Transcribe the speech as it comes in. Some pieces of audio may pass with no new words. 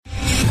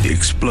the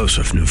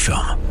explosive new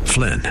film,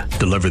 Flynn,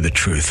 Deliver the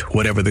Truth,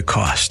 Whatever the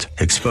Cost,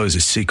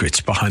 exposes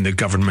secrets behind the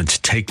government's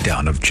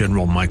takedown of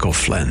General Michael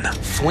Flynn.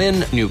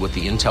 Flynn knew what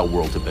the intel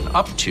world had been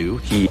up to.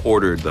 He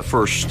ordered the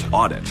first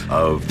audit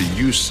of the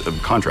use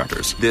of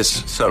contractors.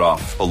 This set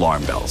off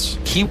alarm bells.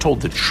 He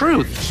told the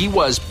truth. He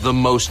was the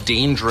most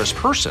dangerous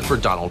person for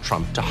Donald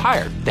Trump to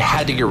hire. They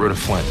had to get rid of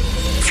Flynn.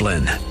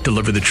 Flynn,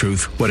 Deliver the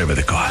Truth, Whatever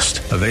the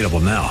Cost. Available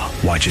now.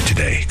 Watch it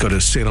today. Go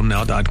to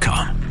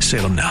salemnow.com.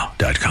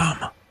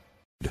 salemnow.com.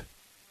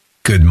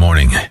 Good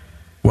morning.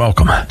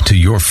 Welcome to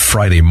your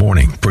Friday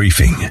morning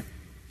briefing.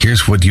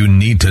 Here's what you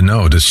need to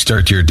know to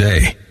start your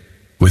day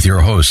with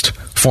your host,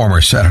 former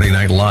Saturday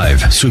Night Live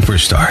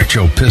superstar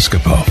Joe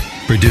Piscopo.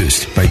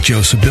 Produced by Joe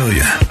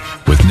Sibilia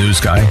with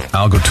news guy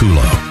Al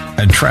Gottulo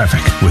and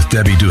traffic with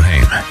Debbie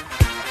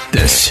Duhane.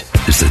 This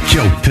is the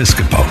Joe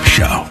Piscopo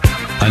Show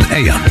on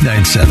AM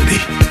 970.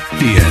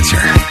 The Answer.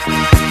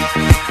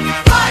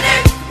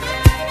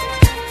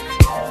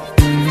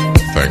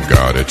 Thank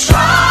God it's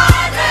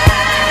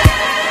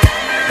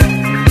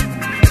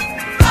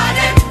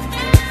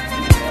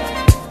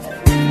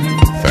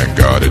Thank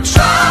God it's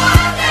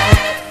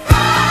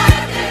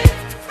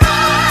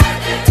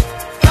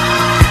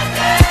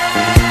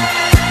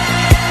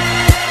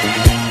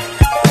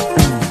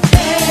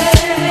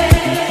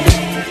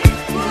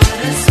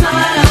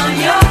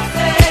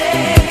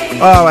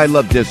Oh, I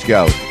love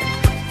disco.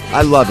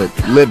 I love it.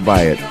 Live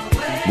by it.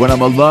 When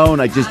I'm alone,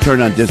 I just turn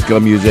on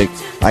disco music.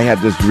 I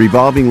have this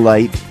revolving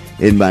light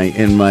in my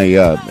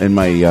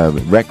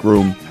rec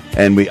room,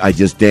 and I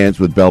just dance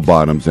with bell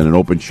bottoms and an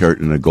open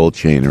shirt and a gold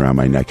chain around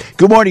my neck.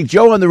 Good morning,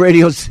 Joe on the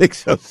radio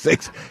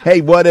 606.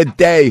 Hey, what a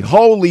day!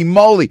 Holy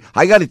moly!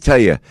 I got to tell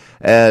you,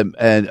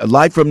 and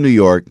live from New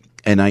York,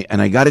 and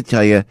I got to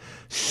tell you,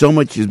 so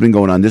much has been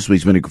going on this week.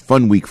 It's been a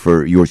fun week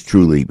for yours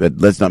truly, but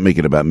let's not make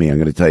it about me. I'm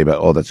going to tell you about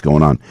all that's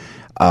going on.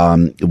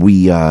 Going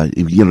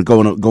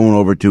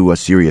over to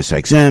Sirius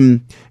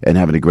XM and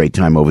having a great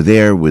time over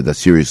there with the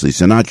Seriously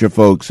Sinatra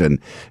folks and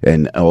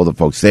all the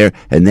folks there.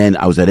 And then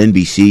I was at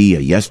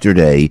NBC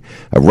yesterday,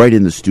 right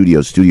in the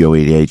Studio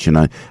 8H,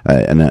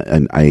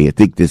 and I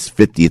think this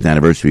 50th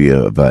anniversary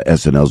of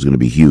SNL is going to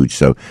be huge.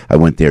 So I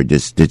went there,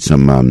 just did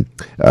some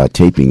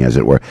taping, as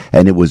it were,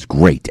 and it was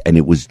great. And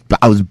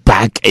I was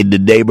back in the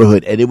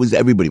neighborhood, and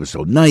everybody was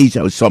so nice.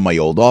 I saw my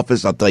old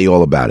office. I'll tell you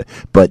all about it.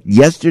 But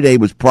yesterday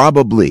was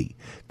probably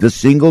the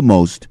single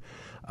most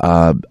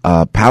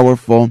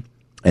powerful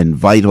and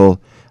vital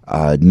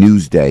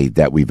news day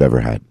that we've ever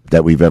had.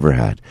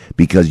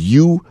 Because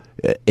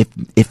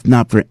if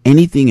not for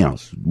anything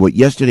else, what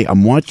yesterday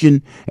I'm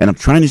watching, and I'm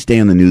trying to stay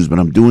on the news, but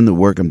I'm doing the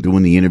work, I'm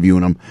doing the interview,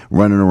 and I'm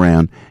running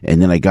around.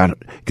 And then I got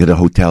a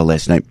hotel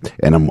last night,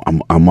 and I'm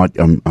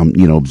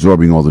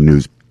absorbing all the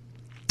news,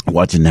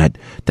 watching that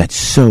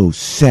so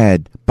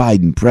sad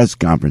Biden press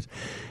conference.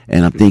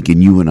 And I'm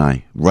thinking, you and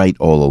I, right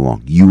all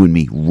along. You and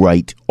me,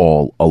 right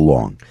all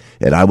along.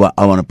 And I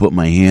want to put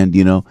my hand,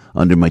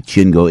 under my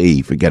chin, go,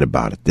 hey, forget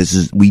about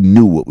it. We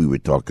knew what we were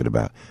talking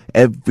about.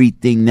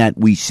 Everything that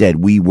we said,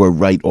 we were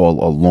right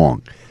all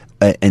along.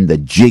 And the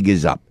jig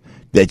is up.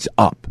 It's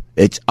up.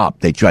 It's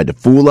up. They tried to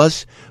fool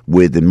us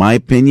with, in my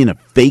opinion, a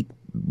fake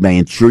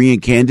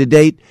Manchurian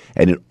candidate,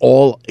 and it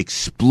all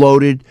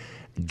exploded,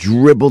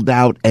 dribbled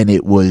out, and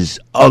it was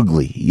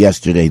ugly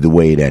yesterday the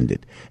way it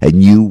ended.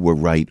 And you were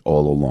right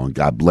all along.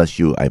 God bless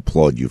you. I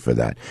applaud you for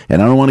that.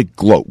 And I don't want to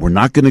gloat. We're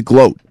not going to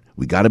gloat.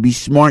 We got to be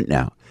smart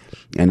now.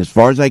 And as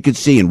far as I could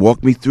see, and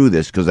walk me through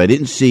this, because I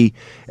didn't see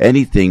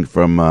anything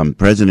from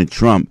President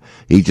Trump,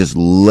 he just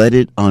let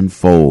it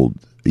unfold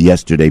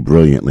yesterday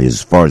brilliantly,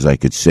 as far as I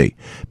could see.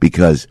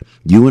 Because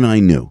you and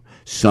I knew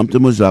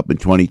something was up in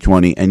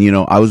 2020, and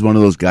I was one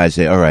of those guys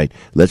say, all right,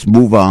 let's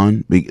move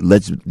on.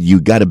 You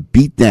got to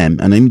beat them.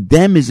 And I mean,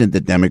 them isn't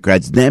the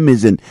Democrats, them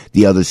isn't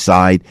the other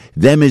side,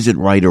 them isn't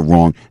right or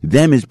wrong,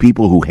 them is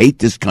people who hate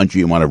this country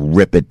and want to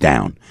rip it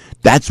down.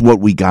 That's what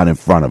we got in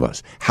front of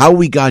us. How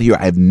we got here,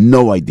 I have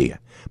no idea.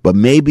 But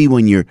maybe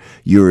when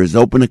you're as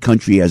open a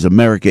country as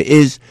America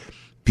is,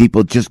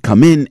 people just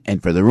come in,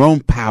 and for their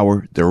own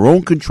power, their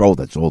own control,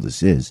 that's all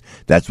this is.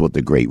 That's what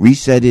the Great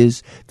Reset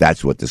is.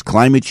 That's what this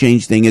climate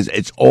change thing is.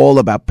 It's all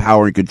about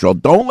power and control.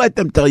 Don't let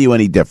them tell you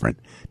any different.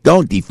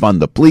 Don't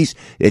defund the police.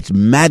 It's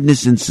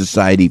madness in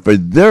society for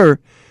their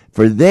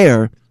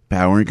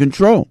power and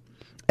control.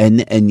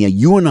 And yeah,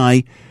 you and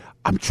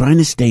I'm trying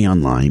to stay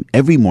online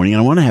every morning,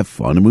 and I want to have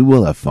fun, and we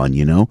will have fun,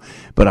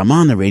 But I'm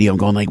on the radio, I'm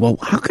going like, well,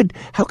 how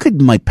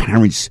could my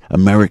parents'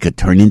 America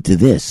turn into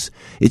this?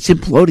 It's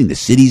imploding. The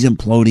city's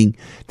imploding.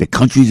 The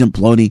country's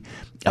imploding.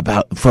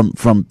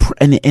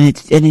 And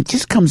it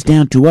just comes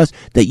down to us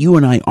that you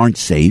and I aren't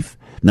safe.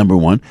 Number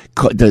one,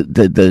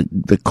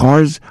 the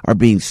cars are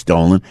being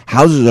stolen,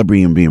 houses are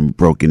being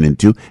broken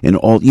into, in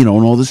all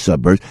the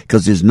suburbs,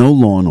 because there's no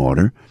law and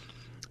order.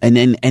 And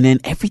then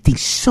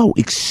everything's so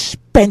expensive.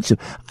 expensive.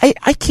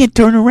 I can't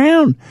turn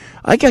around.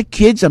 I got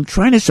kids. I'm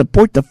trying to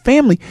support the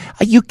family.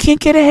 You can't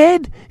get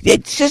ahead.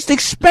 It's just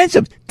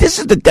expensive. This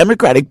is the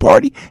Democratic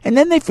Party. And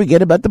then they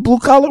forget about the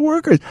blue-collar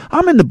workers.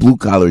 I'm in the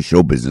blue-collar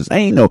show business. I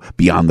ain't no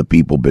beyond the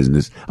people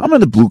business. I'm in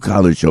the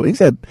blue-collar show,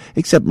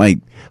 except my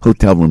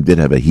hotel room did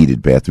have a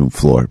heated bathroom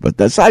floor. But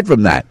aside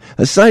from that,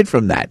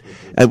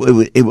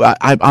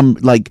 I'm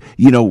like,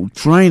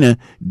 trying to,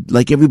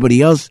 like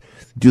everybody else,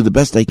 do the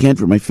best I can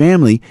for my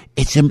family.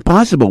 It's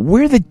impossible.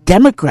 We're the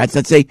Democrats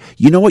that say,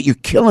 you know what, you're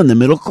killing the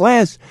middle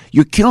class.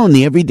 You're killing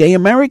the everyday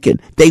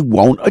American. They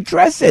won't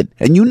address it.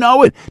 And you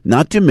know it.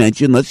 Not to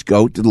mention, let's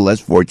go to the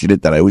less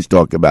fortunate that I always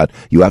talk about.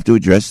 You have to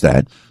address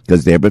that,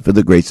 because there but for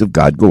the grace of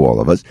God go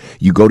all of us.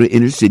 You go to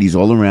inner cities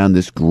all around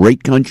this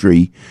great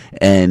country,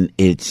 and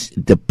it's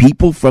the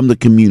people from the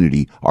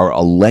community are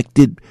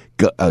elected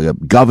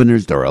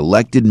governors, they're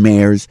elected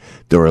mayors,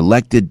 they're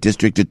elected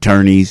district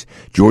attorneys.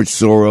 George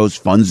Soros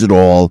funds it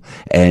all,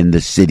 and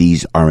the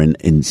cities are in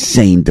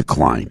insane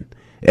decline.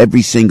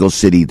 Every single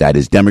city that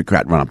is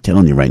Democrat run, I'm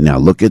telling you right now,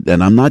 look at,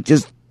 and I'm not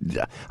just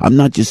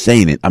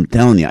saying it, I'm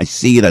telling you, I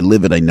see it, I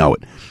live it, I know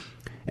it.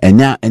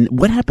 And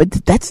what happened?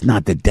 That's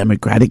not the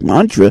Democratic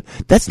mantra.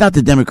 That's not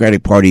the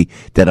Democratic Party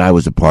that I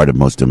was a part of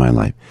most of my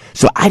life.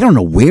 So I don't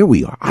know where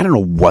we are. I don't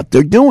know what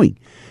they're doing.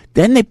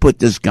 Then they put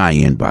this guy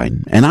in,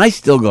 Biden, and I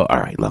still go, all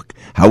right, look,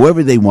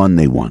 however they won,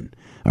 they won.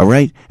 All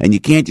right? And you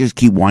can't just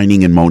keep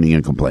whining and moaning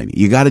and complaining.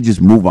 You got to just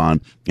move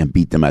on and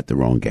beat them at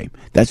their own game.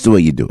 That's the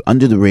way you do it.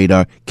 Under the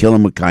radar, kill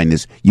them with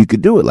kindness. You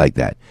could do it like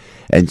that.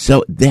 And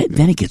so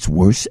then it gets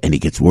worse, and it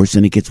gets worse,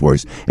 and it gets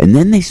worse. And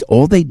then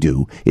all they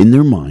do in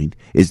their mind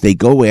is they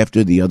go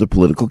after the other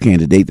political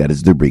candidate that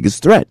is their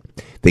biggest threat.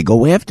 They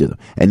go after them.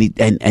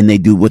 And they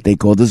do what they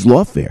call this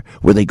lawfare,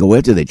 where they go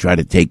after, they try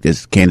to take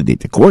this candidate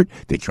to court.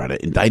 They try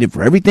to indict him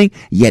for everything.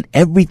 Yet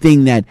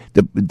everything that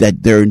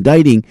they're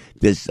indicting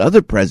this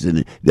other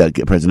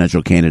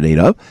presidential candidate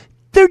of,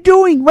 they're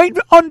doing right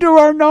under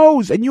our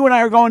nose. And you and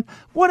I are going,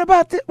 what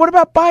about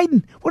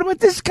Biden? What about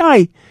this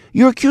guy?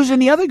 You're accusing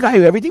the other guy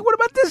of everything. What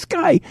about this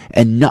guy?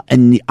 And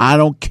I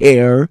don't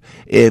care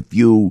if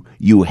you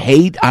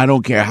hate. I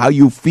don't care how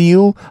you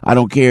feel. I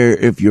don't care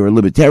if you're a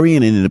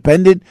libertarian, an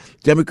independent,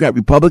 Democrat,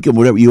 Republican,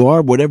 whatever you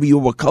are,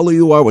 what color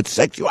you are, what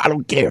sex you are. I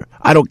don't care.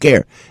 I don't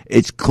care.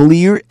 It's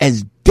clear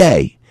as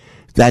day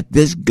that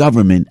this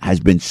government has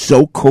been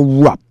so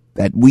corrupt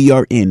that we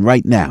are in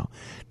right now.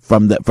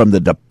 From the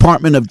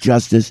Department of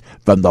Justice,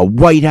 from the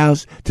White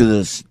House to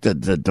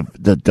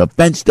the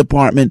Defense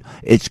Department,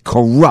 it's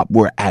corrupt.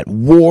 We're at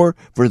war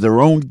for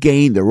their own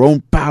gain, their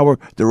own power,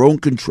 their own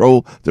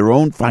control, their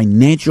own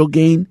financial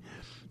gain.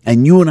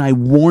 And you and I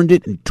warned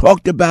it and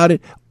talked about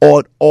it.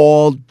 It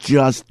all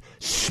just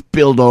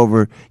spilled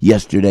over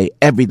yesterday.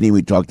 Everything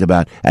we talked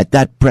about at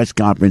that press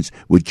conference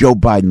with Joe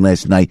Biden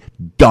last night,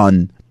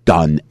 done.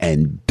 And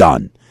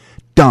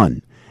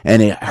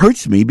it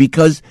hurts me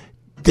because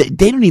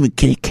they don't even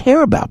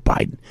care about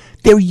Biden.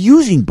 They're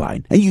using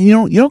Biden. And you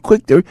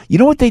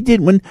know what they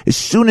did as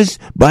soon as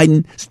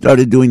Biden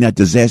started doing that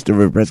disaster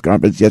of a press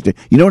conference yesterday?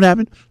 You know what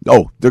happened?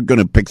 Oh, they're going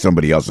to pick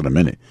somebody else in a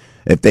minute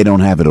if they don't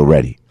have it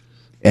already.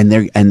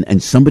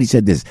 And somebody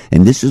said this,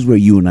 and this is where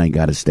you and I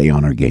got to stay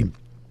on our game.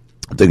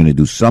 They're going to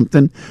do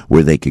something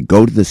where they could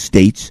go to the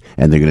states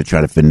and they're going to try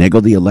to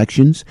finagle the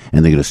elections,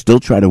 and they're going to still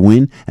try to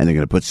win, and they're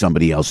going to put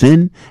somebody else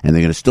in, and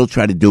they're going to still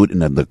try to do it in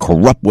the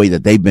corrupt way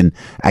that they've been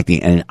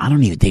acting. And I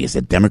don't even think it's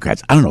the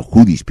Democrats. I don't know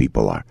who these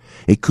people are.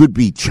 It could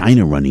be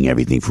China running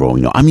everything for all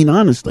we know. I mean,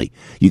 honestly,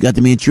 you got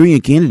the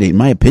Manchurian candidate, in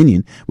my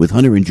opinion, with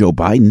Hunter and Joe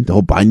Biden. The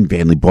whole Biden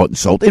family bought and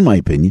sold, in my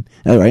opinion.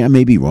 All right, I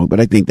may be wrong, but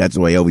I think that's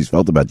the way I always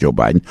felt about Joe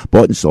Biden.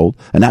 Bought and sold,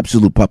 an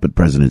absolute puppet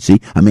presidency,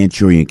 a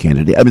Manchurian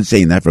candidate. I've been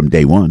saying that from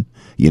day one.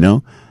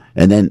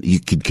 And then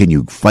can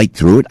you fight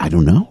through it? I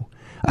don't know.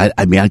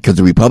 I mean, because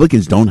the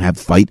Republicans don't have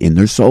fight in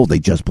their soul. They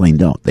just plain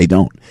don't. They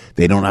don't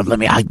have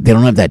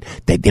that.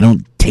 They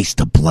don't taste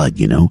the blood,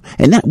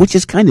 and that, which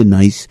is kind of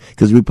nice,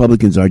 because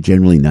Republicans are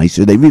generally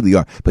nicer. They really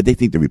are, but they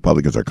think the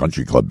Republicans are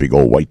country club, big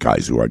old white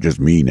guys who are just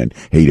mean and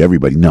hate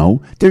everybody.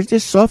 No, they're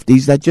just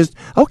softies that just,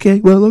 okay,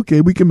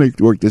 we can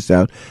work this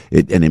out.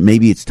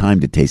 Maybe it's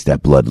time to taste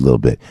that blood a little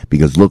bit,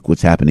 because look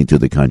what's happening to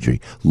the country.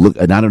 Look,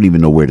 and I don't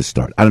even know where to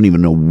start.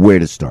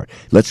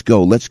 Let's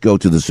go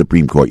to the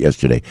Supreme Court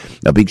yesterday.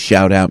 A big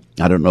shout out.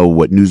 I don't know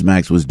what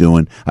Newsmax was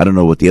doing. I don't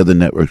know what the other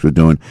networks were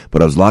doing,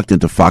 but I was locked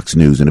into Fox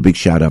News, and a big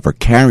shout out for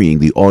carrying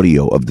the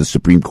audio of the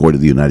Supreme Court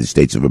of the United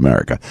States of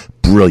America.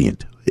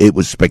 Brilliant. It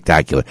was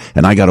spectacular.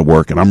 And I got to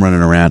work, and I'm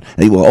running around.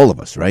 Well, all of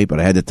us, right? But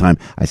I had the time.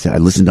 I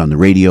listened on the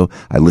radio.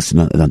 I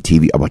listened on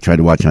TV. I tried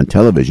to watch on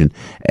television,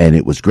 and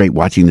it was great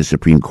watching the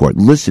Supreme Court,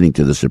 listening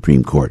to the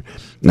Supreme Court.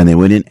 And they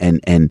went in,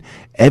 and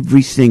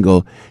every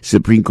single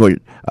Supreme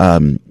Court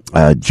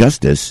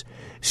justice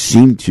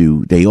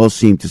they all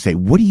seem to say,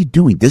 what are you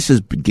doing? This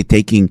is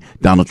taking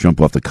Donald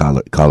Trump off the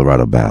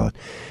Colorado ballot.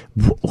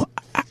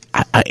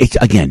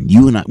 Again,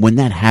 you and I, when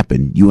that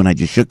happened, you and I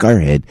just shook our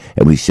head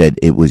and we said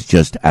it was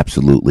just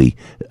absolutely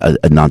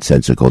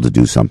nonsensical to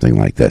do something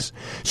like this.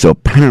 So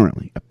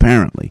apparently,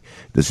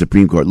 the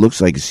Supreme Court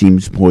looks like it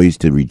seems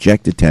poised to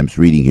reject attempts,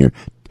 reading here,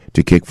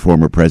 to kick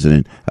former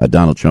President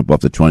Donald Trump off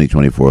the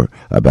 2024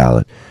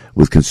 ballot,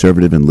 with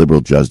conservative and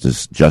liberal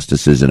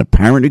justices in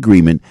apparent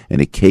agreement in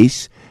a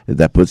case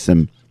that puts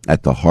them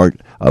at the heart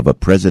of a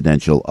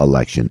presidential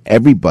election.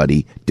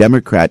 Everybody,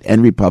 Democrat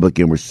and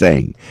Republican, were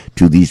saying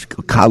to these,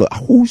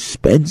 who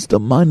spends the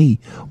money?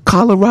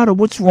 Colorado,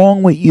 what's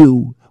wrong with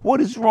you?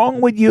 What is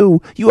wrong with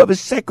you? You have a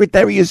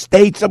Secretary of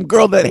State, some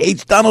girl that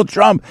hates Donald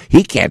Trump.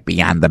 He can't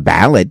be on the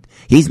ballot.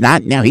 He's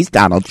not now. He's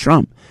Donald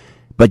Trump.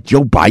 But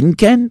Joe Biden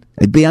can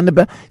be on the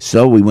ballot.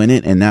 So we went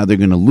in, and now they're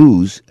going to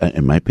lose,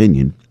 in my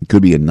opinion. It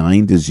could be a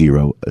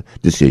 9-0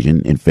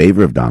 decision in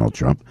favor of Donald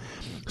Trump.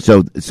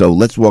 So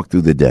let's walk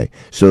through the day.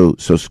 So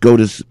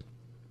SCOTUS,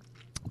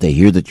 they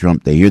hear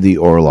the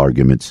oral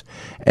arguments,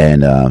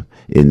 and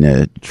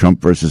in Trump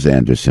versus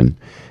Anderson,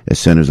 it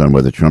centers on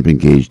whether Trump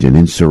engaged in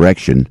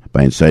insurrection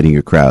by inciting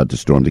a crowd to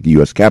storm the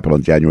U.S. Capitol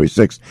on January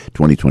 6,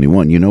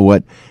 2021. You know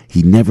what?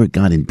 He never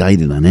got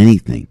indicted on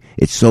anything.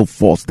 It's so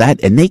false.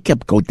 And they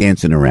kept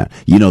dancing around.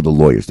 You know the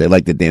lawyers, they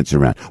like to dance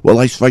around. Well,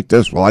 I cite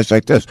this. Well, I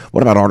cite this.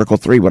 What about Article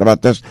 3? What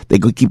about this? They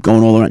could keep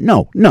going all around.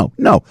 No.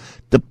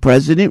 The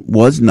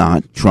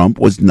president Trump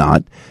was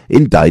not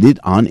indicted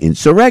on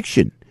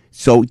insurrection.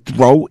 So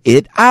throw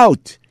it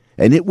out.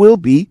 And it will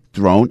be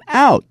thrown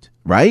out,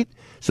 right?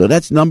 So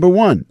that's number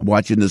one.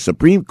 Watching the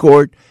Supreme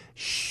Court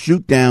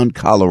shoot down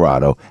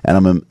Colorado,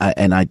 and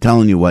I'm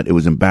telling you what, it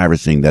was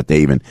embarrassing that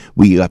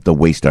we have to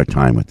waste our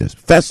time with this.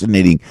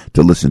 Fascinating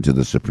to listen to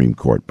the Supreme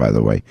Court, by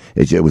the way.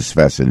 It was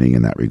fascinating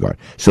in that regard.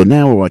 So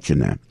now we're watching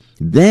that.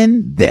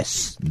 Then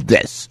this.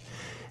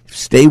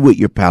 Stay with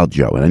your pal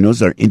Joe. And I know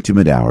it's our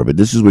intimate hour, but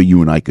this is where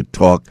you and I could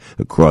talk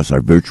across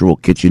our virtual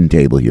kitchen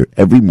table here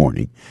every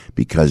morning,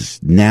 because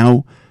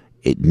now,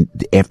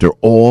 after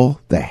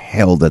all the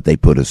hell that they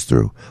put us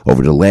through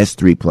over the last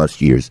 3+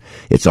 years,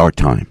 it's our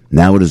time.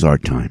 Now it is our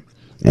time.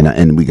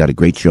 And we got a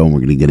great show, and we're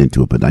going to get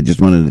into it. But I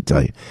just wanted to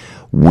tell you,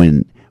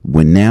 when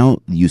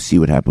now you see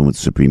what happened with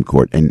the Supreme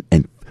Court, and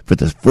for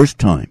the first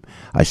time,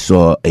 I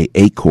saw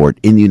a court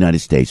in the United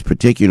States,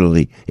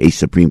 particularly a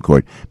Supreme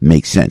Court,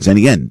 make sense. And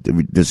again,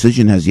 the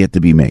decision has yet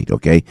to be made,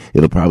 okay?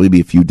 It'll probably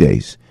be a few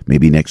days,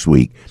 maybe next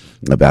week,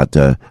 about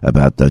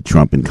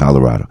Trump in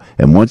Colorado.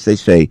 And once they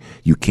say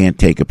you can't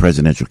take a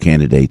presidential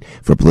candidate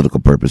for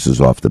political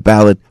purposes off the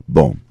ballot,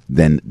 boom,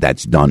 then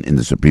that's done in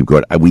the Supreme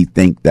Court. We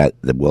think that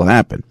will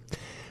happen.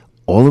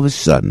 All of a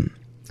sudden,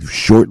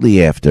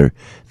 shortly after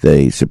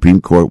the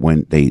Supreme Court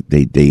went, they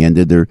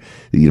ended their,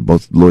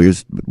 both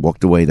lawyers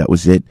walked away. That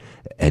was it.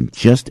 And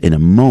just in a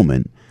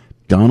moment,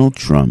 Donald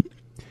Trump,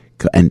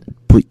 and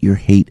put your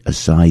hate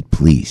aside,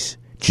 please.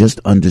 Just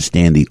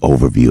understand the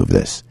overview of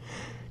this.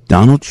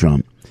 Donald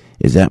Trump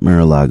is at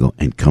Mar-a-Lago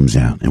and comes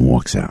out and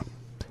walks out.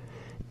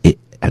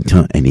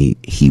 And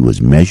he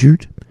was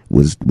measured.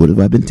 What have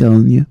I been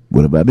telling you?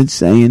 What have I been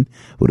saying?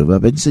 What have I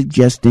been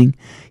suggesting?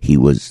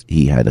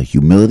 He had a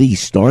humility. He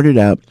started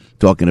out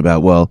talking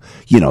about, well,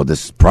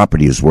 this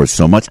property is worth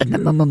so much. No,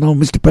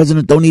 Mr.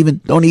 President, don't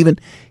even.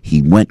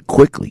 He went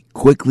quickly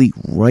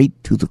right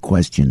to the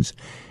questions.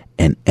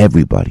 And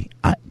everybody,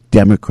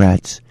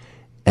 Democrats,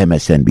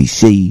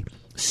 MSNBC,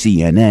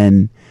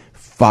 CNN,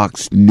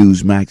 Fox,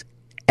 Newsmax,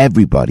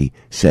 everybody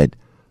said,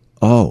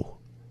 oh,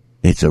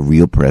 it's a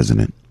real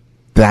president.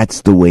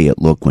 That's the way it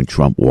looked when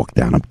Trump walked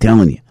down. I'm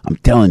telling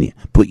you,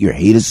 put your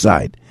hate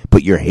aside.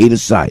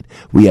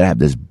 We have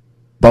this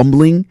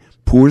bumbling,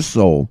 poor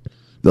soul,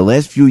 the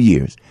last few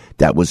years,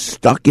 that was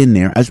stuck in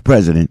there as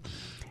president,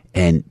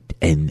 and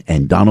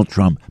Donald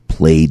Trump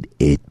played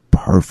it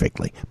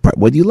perfectly,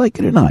 whether you like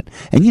it or not.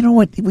 And you know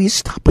what? Will you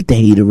stop with the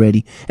hate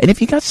already? And if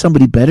you got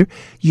somebody better,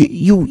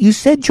 you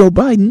said Joe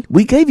Biden.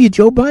 We gave you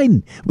Joe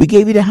Biden. We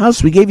gave you the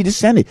House. We gave you the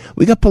Senate.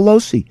 We got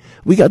Pelosi.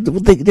 We got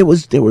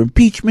there were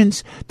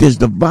impeachments. There's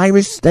the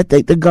virus that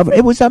the government.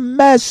 It was a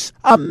mess.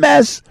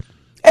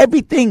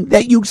 Everything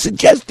that you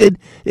suggested,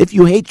 if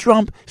you hate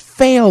Trump,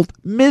 failed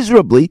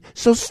miserably.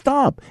 So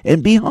stop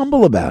and be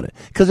humble about it.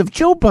 Because if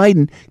Joe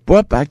Biden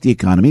brought back the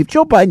economy, if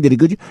Joe Biden did a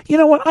good job, you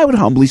know what? I would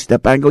humbly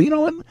step back and go, you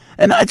know what?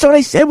 And that's what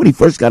I said when he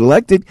first got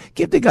elected.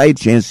 Give the guy a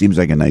chance. Seems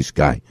like a nice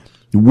guy.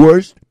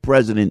 Worst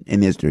president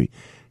in history.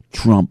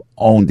 Trump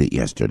owned it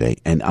yesterday.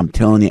 And I'm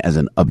telling you, as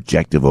an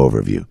objective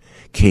overview,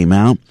 came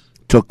out,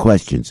 took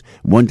questions.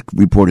 One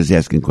reporter's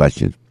asking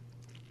questions.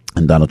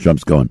 And Donald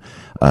Trump's going,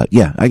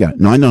 yeah, I got it.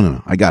 No,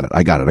 I got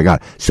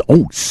it. So,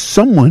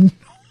 someone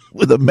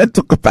with a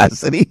mental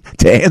capacity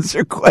to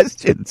answer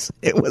questions.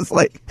 It was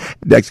like,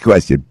 next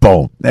question,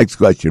 boom. Next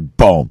question,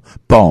 boom.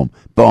 All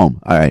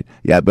right.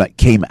 Yeah, but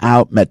came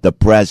out, met the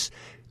press,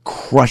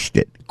 crushed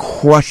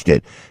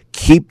it.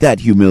 Keep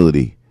that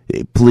humility,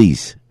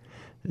 please.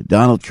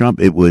 Donald Trump,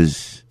 it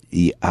was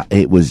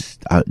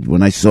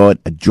when I saw it,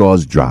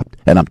 jaws dropped.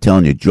 And I'm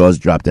telling you, jaws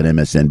dropped at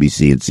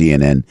MSNBC and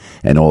CNN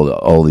and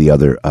all the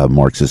other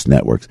Marxist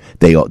networks.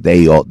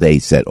 They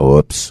said,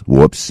 oops,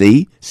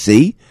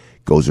 see?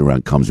 goes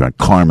around, comes around.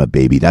 Karma,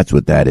 baby. That's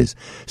what that is.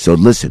 So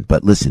listen,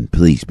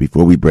 please,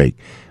 before we break,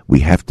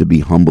 we have to be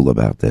humble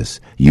about this.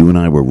 You and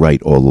I were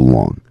right all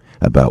along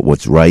about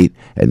what's right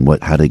and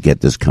how to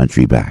get this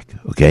country back,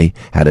 okay?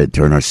 How to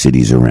turn our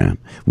cities around.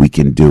 We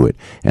can do it.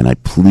 And I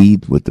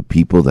plead with the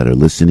people that are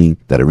listening,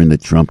 that are in the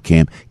Trump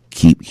camp,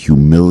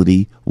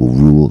 humility will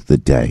rule the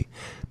day,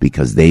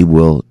 because they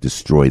will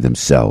destroy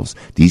themselves.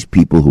 These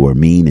people who are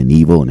mean and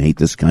evil and hate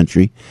this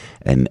country,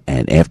 and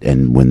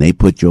when they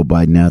put Joe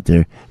Biden out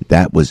there,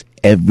 that was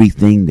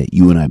everything that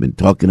you and I have been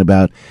talking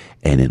about,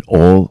 and it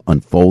all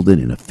unfolded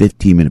in a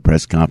 15-minute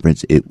press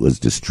conference. It was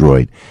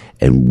destroyed.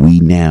 And we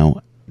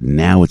now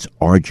it's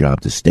our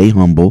job to stay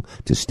humble,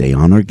 to stay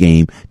on our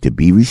game, to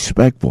be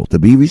respectful,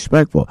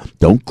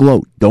 Don't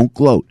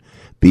gloat.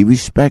 Be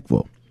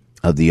respectful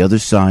of the other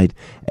side,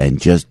 and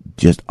just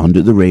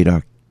under the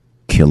radar,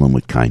 kill them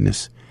with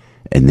kindness,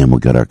 and then we'll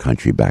get our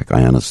country back.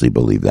 I honestly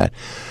believe that.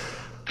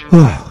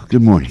 Oh,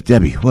 good morning,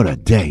 Debbie. What a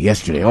day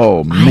yesterday.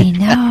 Oh,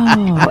 man. I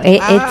know.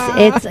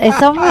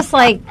 It's almost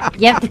like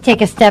you have to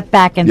take a step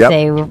back and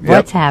say,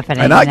 what's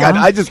happening? And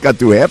I just got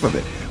through half of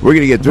it. We're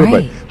going to get through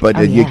it,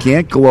 but you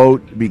can't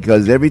gloat,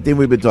 because everything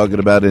we've been talking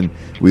about, and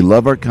we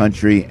love our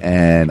country,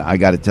 and I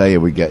got to tell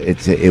you,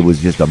 it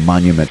was just a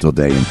monumental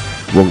day, and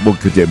we'll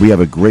continue. We have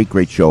a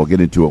great show. I'll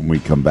get into it when we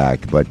come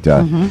back, but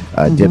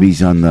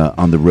Debbie's on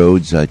the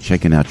roads,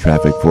 checking out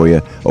traffic for you,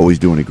 always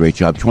doing a great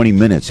job. 20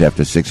 minutes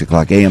after 6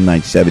 o'clock, AM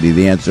 970,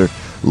 The Answer,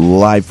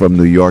 live from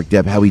New York.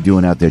 Deb, how are we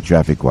doing out there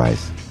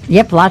traffic-wise?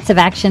 Yep, lots of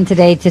action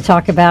today to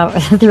talk about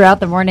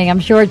throughout the morning,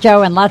 I'm sure,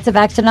 Joe, and lots of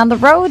action on the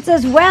roads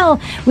as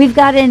well. We've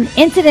got an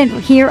incident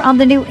here on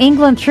the New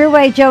England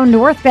Thruway, Joe,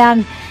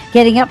 northbound,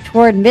 getting up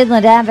toward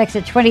Midland Ave,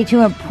 exit 22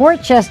 in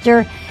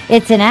Portchester.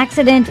 It's an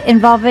accident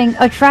involving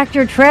a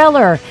tractor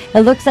trailer.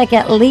 It looks like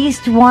at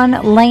least one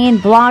lane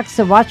blocked,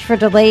 so watch for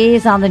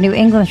delays on the New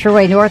England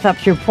Thruway north up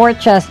through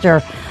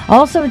Portchester.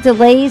 Also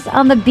delays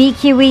on the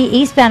BQE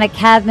eastbound at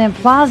Cadman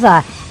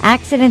Plaza.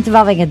 Accident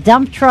involving a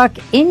dump truck.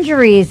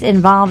 Injuries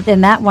involved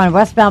in that one.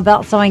 Westbound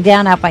belt slowing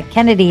down out by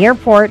Kennedy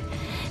Airport.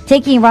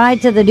 Taking a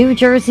ride to the New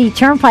Jersey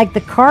Turnpike,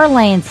 the car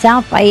lane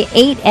south by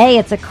 8A.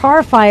 It's a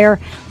car fire.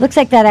 Looks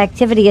like that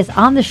activity is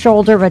on the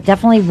shoulder, but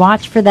definitely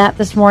watch for that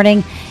this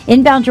morning.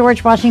 Inbound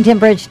George Washington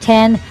Bridge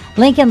 10.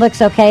 Lincoln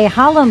looks okay.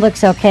 Holland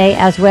looks okay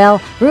as well.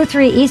 Route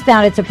 3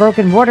 eastbound, it's a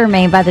broken water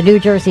main by the New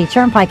Jersey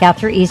Turnpike out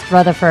through East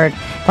Rutherford.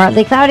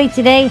 Partly cloudy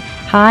today,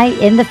 high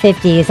in the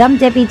 50s. I'm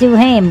Debbie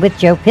Duhame with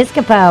Joe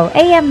Piscopo,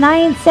 AM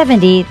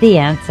 970, The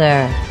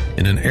Answer.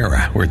 In an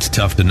era where it's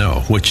tough to know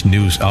which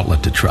news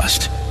outlet to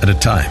trust, at a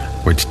time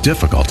where it's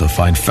difficult to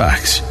find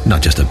facts,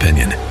 not just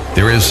opinion,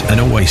 there is an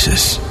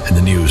oasis in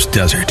the news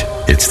desert.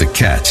 It's the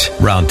Cats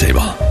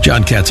Roundtable.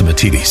 John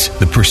Catsimatidis,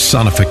 the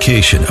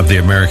personification of the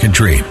American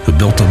dream, who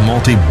built a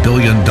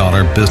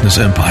multi-billion-dollar business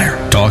empire,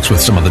 talks with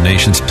some of the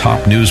nation's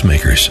top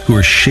newsmakers who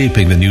are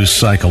shaping the news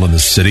cycle in the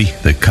city,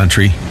 the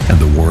country, and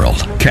the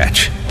world.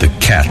 Catch the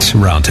Cats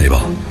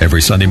Roundtable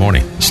every Sunday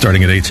morning,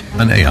 starting at 8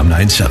 on AM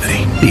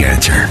 970. The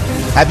Answer.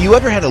 Have you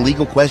ever had a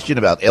legal question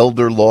about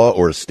elder law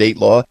or estate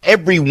law?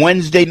 Every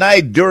Wednesday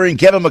night during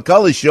Kevin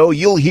McCullough's show,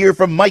 you'll hear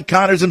from Mike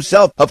Connors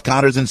himself of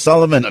Connors &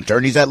 Sullivan,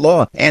 attorneys at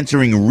law,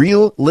 answering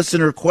real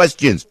listener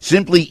questions.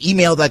 Simply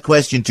email that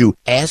question to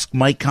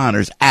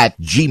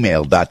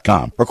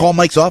askmikeconnors@gmail.com or call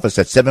Mike's office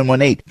at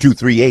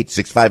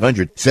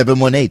 718-238-6500,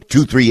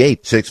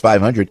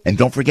 718-238-6500. And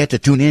don't forget to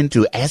tune in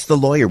to Ask the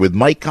Lawyer with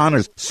Mike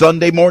Connors,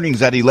 Sunday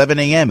mornings at 11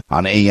 a.m.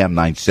 on AM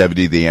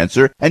 970 The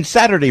Answer, and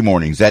Saturday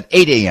mornings at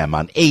 8 a.m.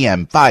 on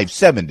AM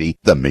 570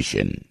 The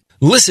Mission.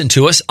 Listen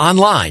to us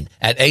online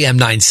at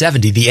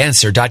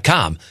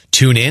am970theanswer.com.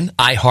 Tune in,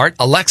 iHeart,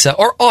 Alexa,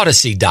 or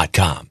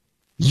Odyssey.com.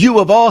 You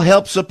have all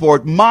helped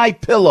support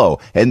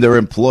MyPillow and their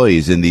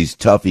employees in these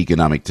tough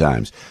economic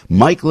times.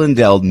 Mike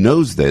Lindell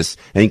knows this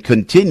and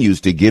continues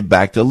to give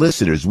back to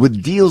listeners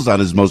with deals on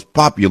his most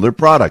popular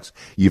products.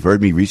 You've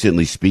heard me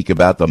recently speak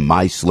about the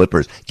My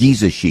Slippers,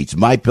 Giza Sheets,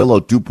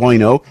 MyPillow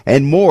 2.0,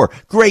 and more.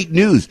 Great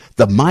news!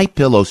 The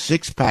MyPillow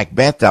 6-pack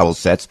bath towel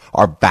sets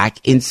are back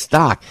in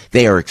stock.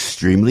 They are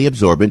extremely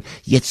absorbent,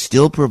 yet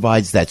still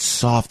provides that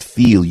soft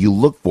feel you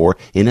look for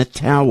in a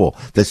towel.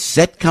 The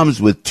set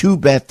comes with 2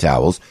 bath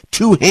towels,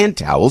 2 hand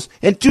towels,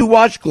 and 2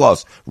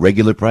 washcloths.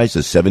 Regular price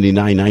is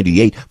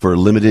 $79.98 for a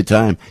limited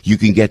time. You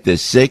can get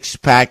this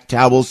 6-pack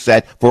towel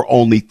set for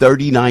only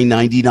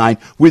 $39.99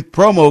 with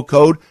promo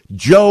code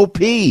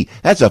JOEP.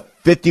 That's a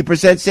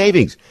 50%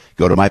 savings.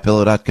 Go to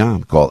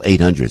MyPillow.com. Call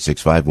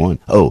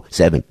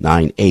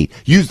 800-651-0798.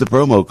 Use the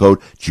promo code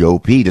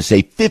JOEP to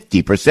save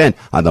 50%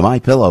 on the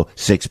MyPillow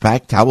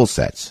 6-pack towel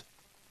sets.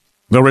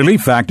 The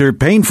Relief Factor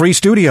Pain-Free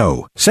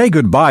Studio. Say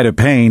goodbye to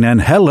pain and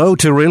hello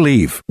to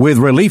relief with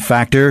Relief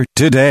Factor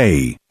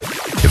today.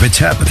 If it's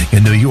happening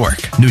in New York,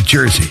 New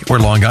Jersey, or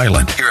Long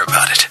Island, hear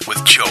about it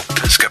with Joe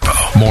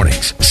Piscopo.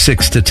 Mornings,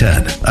 6 to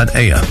 10 on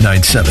AM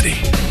 970.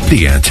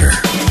 The Answer.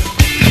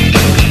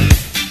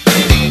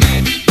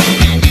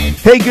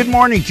 Hey, good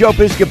morning. Joe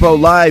Piscopo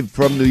live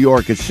from New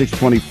York at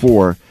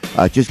 624.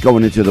 Just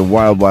going into the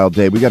wild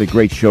day, we got a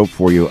great show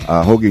for you.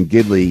 Hogan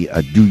Gidley,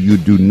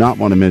 do not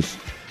want to miss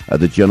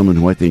the gentleman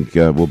who I think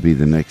will be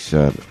the next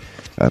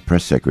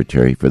press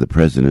secretary for the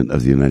President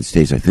of the United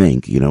States, I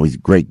think. You know, he's a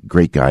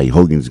great guy.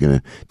 Hogan's going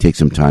to take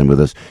some time with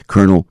us.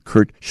 Colonel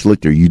Kurt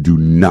Schlichter, you do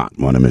not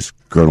want to miss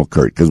Colonel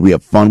Kurt, because we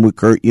have fun with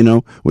Kurt, you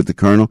know, with the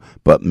Colonel.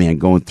 But, man,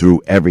 going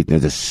through everything,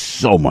 there's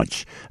so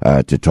much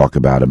to talk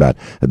about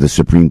the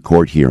Supreme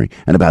Court hearing.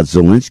 And about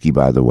Zelensky,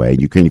 by the way.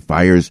 Ukraine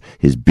fires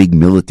his big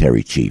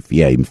military chief.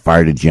 Yeah, he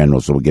fired a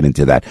general, so we'll get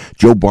into that.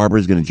 Joe Barber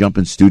is going to jump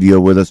in studio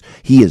with us.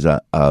 He is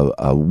a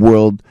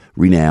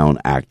world-renowned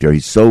actor.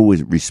 He's so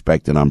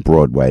respected on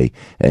Broadway,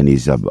 and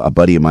he's a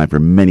buddy of mine for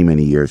many,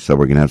 many years, so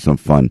we're going to have some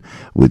fun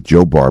with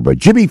Joe Barber.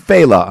 Jimmy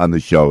Fallon on the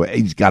show.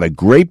 He's got a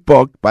great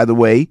book, by the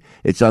way.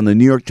 It's on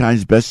the New York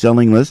Times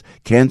best-selling list,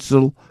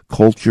 Cancel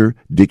Culture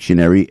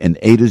Dictionary, an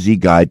A to Z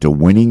guide to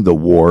winning the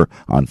war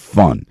on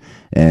fun.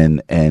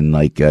 And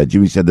like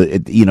Jimmy said,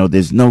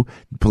 there's no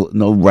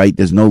right,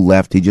 there's no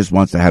left. He just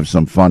wants to have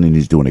some fun, and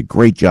he's doing a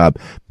great job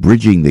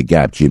bridging the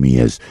gap, Jimmy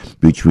is,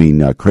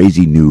 between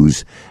crazy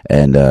news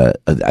and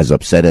as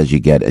upset as you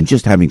get, and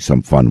just having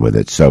some fun with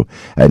it. So,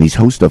 and he's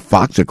host of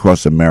Fox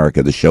Across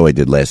America, the show I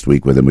did last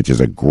week with him, which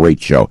is a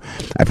great show.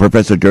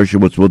 Professor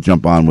Dershowitz will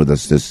jump on with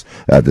us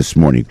this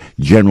morning.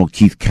 General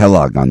Keith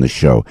Kellogg on the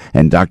show,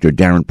 and Dr.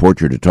 Darren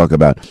Porter to talk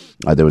about.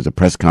 There was a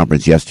press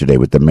conference yesterday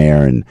with the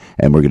mayor, and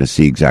we're going to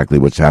see exactly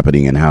what's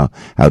happening and how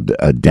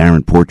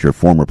Darren Porter,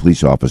 former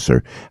police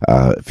officer,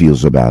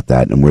 feels about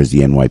that, and where's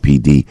the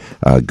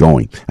NYPD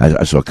going.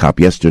 I saw a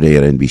cop yesterday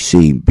at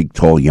NBC, big,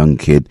 tall, young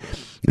kid.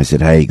 I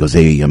said, hey, he goes,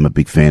 hey, I'm a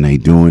big fan. How you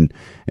doing?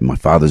 And my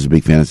father's a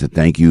big fan. I said,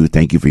 thank you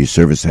for your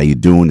service. How you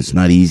doing? It's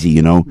not easy,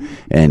 you know.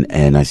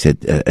 And I said,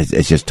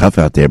 it's just tough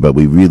out there, but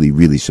we really,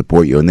 really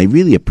support you. And they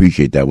really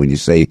appreciate that when you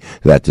say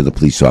that to the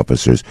police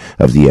officers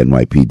of the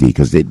NYPD,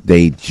 because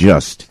they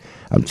just,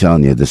 I'm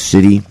telling you, the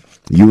city,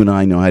 you and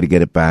I know how to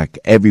get it back.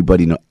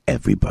 Everybody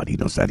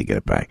knows how to get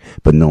it back,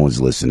 but no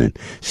one's listening.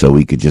 So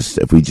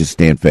if we just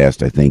stand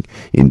fast, I think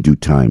in due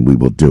time we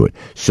will do it.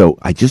 So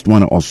I just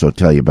want to also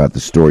tell you about the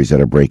stories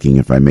that are breaking,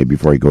 if I may,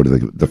 before I go to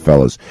the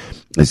fellas,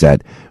 is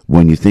that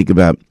when you think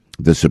about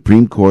the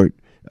Supreme Court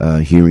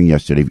hearing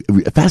yesterday,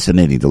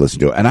 fascinating to listen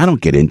to, and I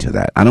don't get into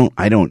that.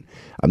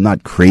 I'm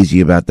not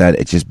crazy about that.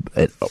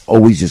 It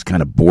always just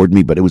kind of bored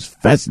me, but it was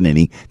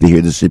fascinating to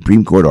hear the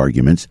Supreme Court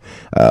arguments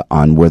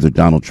on whether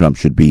Donald Trump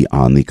should be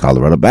on the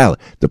Colorado ballot.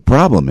 The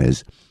problem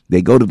is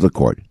they go to the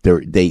court.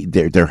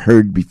 They're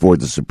heard before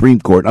the Supreme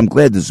Court. I'm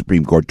glad the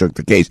Supreme Court took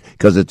the case,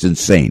 because it's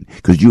insane,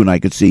 because you and I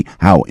could see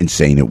how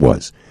insane it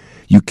was.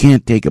 You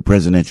can't take a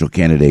presidential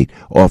candidate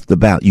off the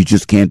ballot. You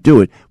just can't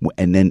do it,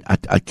 and then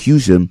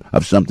accuse him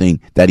of something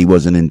that he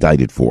wasn't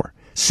indicted for.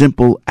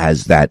 Simple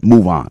as that.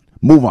 Move on.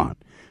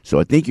 So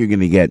I think you're going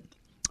to get,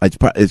 it's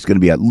going to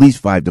be at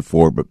least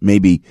 5-4, but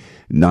maybe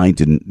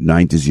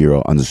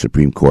 9-0 on the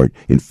Supreme Court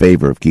in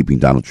favor of keeping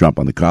Donald Trump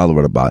on the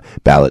Colorado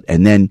ballot.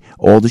 And then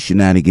all the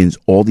shenanigans,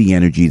 all the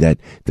energy that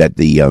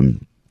the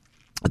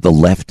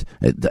left,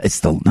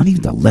 not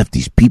even the left,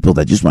 these people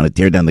that just want to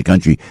tear down the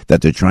country,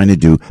 that they're trying to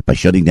do by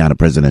shutting down a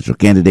presidential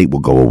candidate,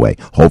 will go away.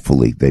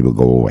 Hopefully they will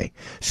go away.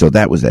 So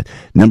that was it.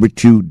 Number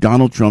 2,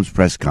 Donald Trump's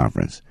press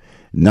conference.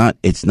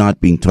 It's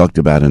not being talked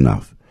about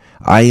enough.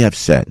 I have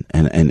said,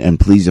 and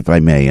please, if I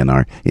may, in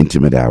our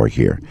intimate hour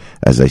here,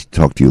 as I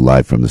talk to you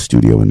live from the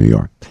studio in New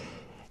York,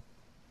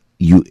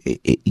 you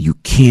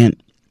can't,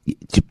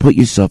 to put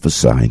yourself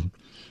aside,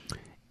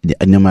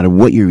 no matter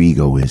what your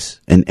ego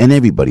is, and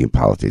everybody in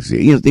politics,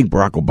 I think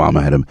Barack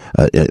Obama had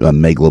a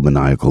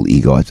megalomaniacal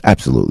ego. It's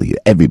absolutely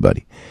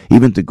everybody,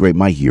 even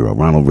my hero,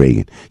 Ronald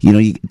Reagan.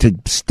 To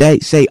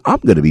say I'm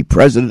going to be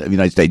president of the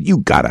United States, you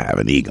got to have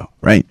an ego,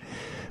 right?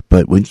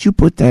 But once you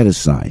put that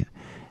aside,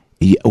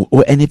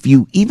 and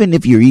even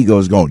if your ego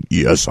is going,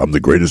 yes, I'm the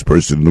greatest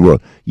person in the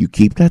world, you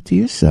keep that to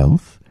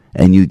yourself,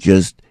 and you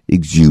just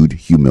exude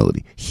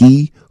humility.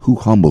 He who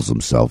humbles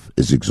himself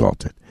is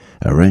exalted.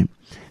 All right.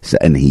 So,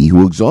 and he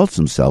who exalts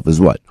himself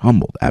is what?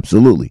 Humbled.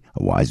 Absolutely.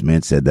 A wise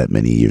man said that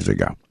many years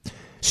ago.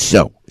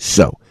 So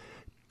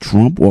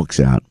Trump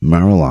walks out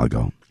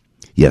Mar-a-Lago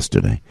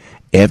yesterday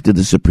after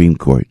the Supreme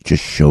Court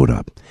just showed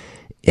up.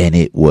 And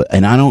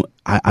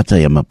I'll tell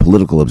you, I'm a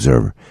political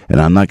observer,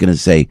 and I'm not going to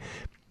say,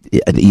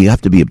 you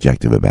have to be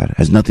objective about it. It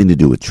has nothing to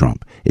do with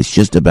Trump. It's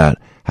just about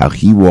how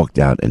he walked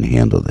out and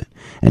handled it.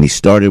 And he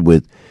started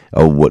with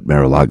what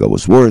Mar-a-Lago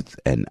was worth,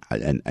 and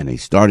he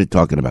started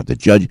talking about the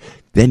judge.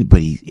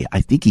 But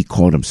I think he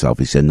called himself.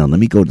 He said, no, let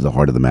me go to the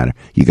heart of the matter.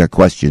 You got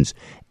questions,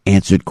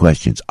 answered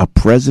questions. A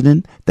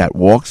president that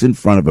walks in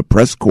front of a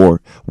press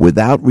corps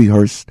without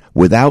rehearsed,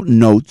 without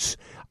notes,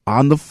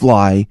 on the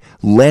fly,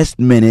 last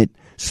minute,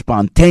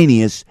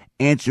 spontaneous,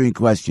 answering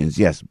questions.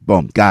 Yes,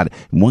 boom, got it.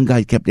 And one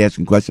guy kept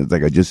asking questions,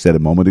 like I just said a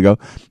moment ago,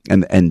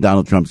 and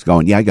Donald Trump's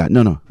going, yeah, I got it.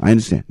 No, I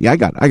understand. Yeah, I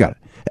got it.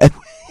 And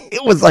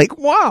it was like,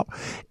 wow.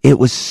 It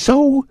was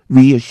so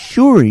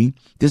reassuring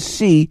to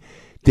see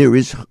there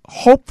is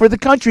hope for the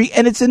country,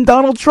 and it's in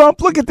Donald Trump.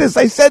 Look at this.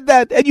 I said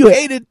that, and you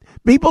hate it.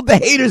 The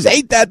haters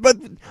hate that, but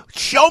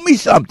show me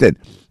something.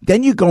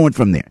 Then you're going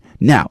from there.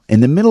 Now, in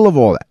the middle of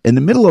all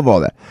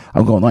that,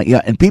 I'm going like,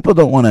 yeah, and people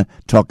don't want to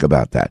talk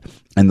about that.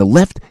 And the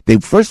left, they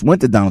first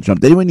went to Donald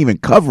Trump. They didn't even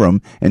cover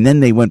him, and then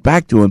they went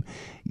back to him.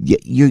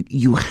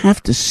 You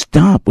have to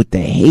stop with the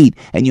hate,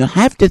 and you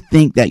have to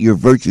think that you're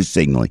virtue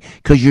signaling,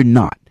 because you're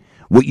not.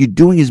 What you're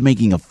doing is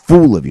making a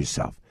fool of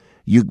yourself.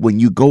 When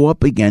you go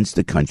up against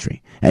the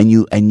country and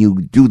you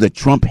do the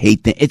Trump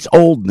hate thing, it's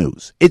old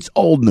news. It's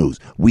old news.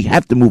 We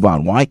have to move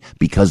on. Why?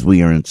 Because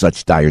we are in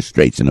such dire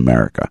straits in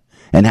America.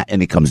 And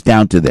it comes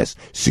down to this: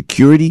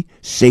 security,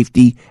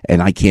 safety,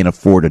 and I can't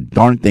afford a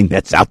darn thing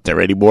that's out there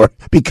anymore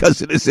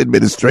because of this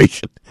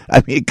administration.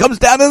 I mean, it comes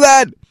down to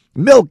that.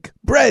 Milk,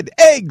 bread,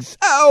 eggs.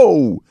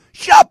 Oh,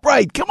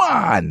 ShopRite, come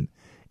on.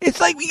 It's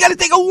like we got to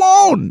take a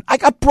loan. I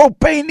got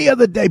propane the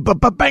other day. Bang!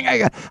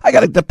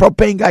 The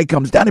propane guy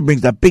comes down. He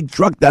brings that big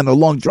truck down the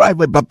long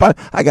driveway.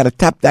 I got to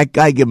tap that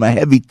guy, give him a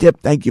heavy tip.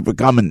 Thank you for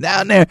coming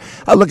down there.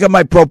 I look at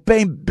my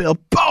propane bill.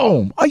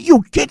 Boom! Are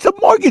you kids? A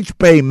mortgage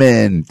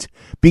payment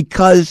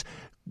because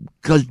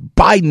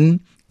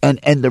Biden and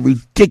the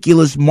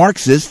ridiculous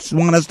Marxists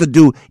want us to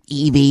do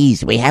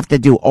EVs. We have to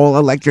do all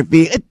electric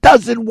vehicles. It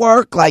doesn't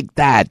work like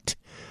that.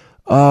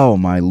 Oh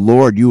my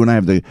Lord! You and I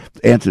have the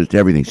answers to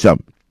everything. So.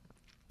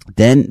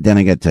 Then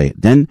I got to tell you,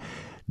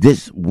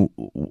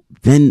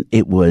 then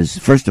it was,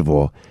 first of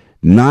all,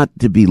 not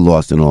to be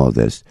lost in all of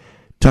this.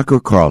 Tucker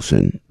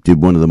Carlson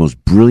did one of the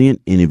most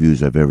brilliant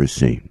interviews I've ever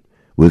seen.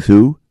 With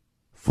who?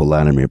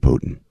 Vladimir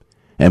Putin.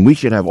 And we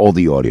should have all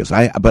the audios.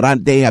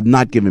 They have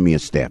not given me a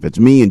staff. It's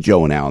me and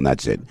Joe and Alan,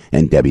 that's it.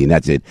 And Debbie, and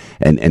that's it.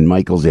 And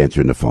Michael's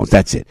answering the phones.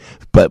 That's it.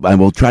 But I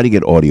will try to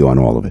get audio on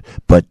all of it.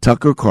 But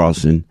Tucker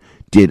Carlson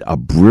did a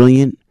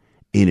brilliant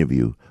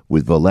interview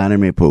with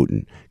Vladimir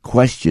Putin,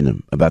 question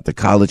him about the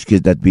college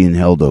kids that being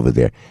held over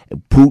there.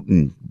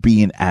 Putin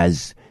being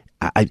as,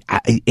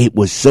 it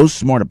was so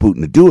smart of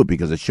Putin to do it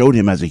because it showed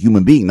him as a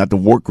human being, not the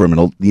war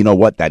criminal, you know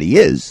what, that he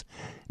is.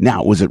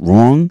 Now, was it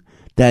wrong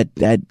that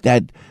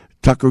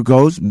Tucker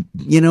goes?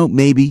 You know,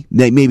 maybe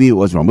it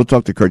was wrong. We'll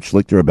talk to Kurt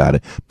Schlichter about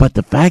it. But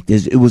the fact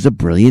is, it was a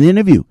brilliant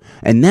interview.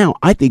 And now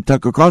I think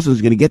Tucker Carlson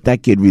is going to get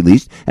that kid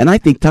released. And I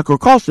think Tucker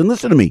Carlson,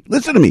 listen to me,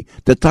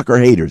 the Tucker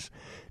haters.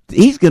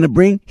 He's going to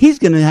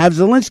have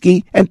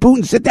Zelensky and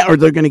Putin sit down, or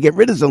they're going to get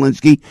rid of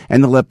Zelensky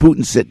and they'll let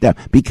Putin sit down.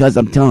 Because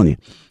I'm telling you,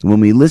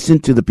 when we listen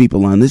to the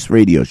people on this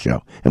radio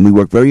show, and we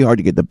work very hard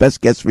to get the best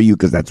guests for you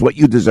because that's what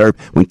you deserve.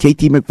 When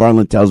KT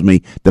McFarland tells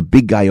me the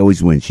big guy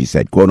always wins, she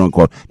said, quote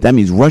unquote, that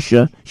means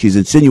Russia, she's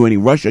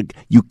insinuating Russia,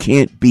 you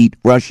can't beat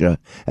Russia.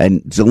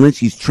 And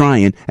Zelensky's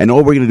trying, and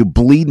all we're going to do,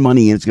 bleed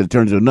money, and it's going to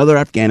turn into another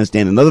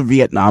Afghanistan, another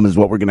Vietnam is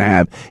what we're going to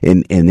have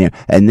in there.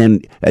 And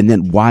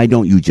then why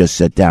don't you just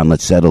sit down?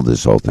 Let's settle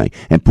this whole thing.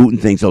 And Putin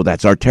thinks, oh,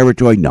 that's our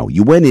territory. No,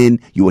 you went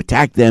in, you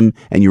attacked them,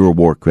 and you're a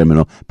war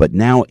criminal. But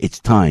now it's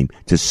time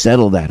to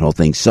settle that whole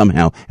thing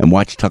somehow and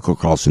watch Tucker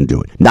Carlson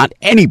do it. Not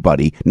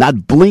anybody, not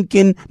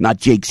Blinken, not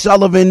Jake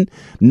Sullivan,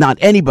 not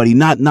anybody,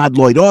 not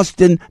Lloyd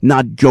Austin,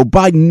 not Joe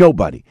Biden,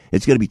 nobody.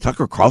 It's going to be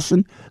Tucker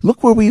Carlson.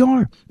 Look where we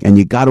are. And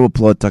you got to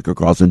applaud Tucker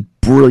Carlson.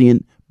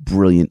 Brilliant.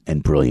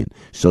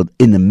 So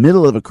in the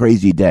middle of a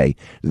crazy day,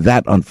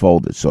 that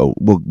unfolded. So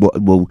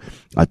we'll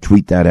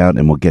tweet that out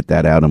and we'll get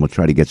that out and we'll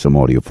try to get some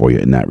audio for you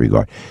in that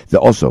regard.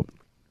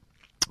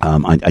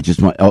 I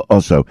just want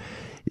also.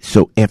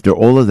 So after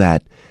all of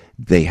that,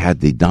 they had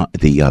the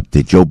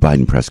Joe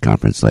Biden press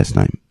conference last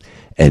night,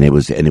 and it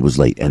was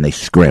late, and they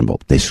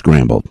scrambled,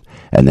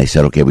 and they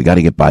said, okay, we got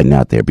to get Biden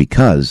out there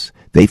because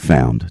they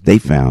found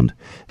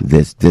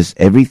this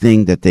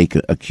everything that they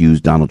could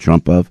accuse Donald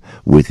Trump of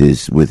with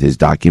his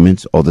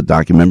documents, all the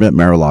documents. Remember that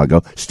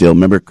Mar-a-Lago? Still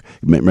remember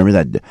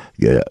that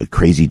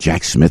crazy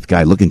Jack Smith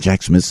guy? Look in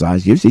Jack Smith's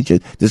eyes. You see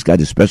this guy,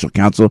 the special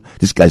counsel.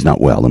 This guy's not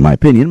well, in my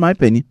opinion.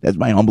 That's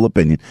my humble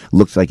opinion.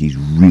 Looks like he's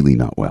really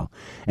not well.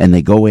 And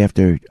they go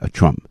after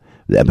Trump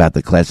about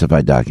the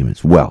classified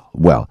documents.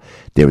 Well,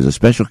 there was a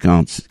special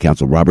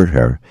counsel, Robert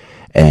Hur,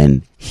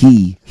 and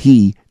he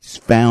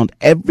found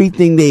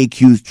everything they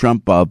accused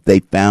Trump of, they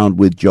found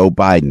with Joe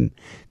Biden.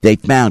 They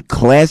found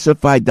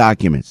classified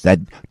documents that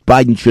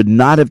Biden should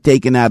not have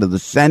taken out of the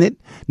Senate,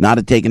 not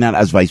have taken out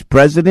as vice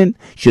president,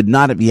 should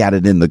not have, he had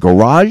it in the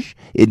garage.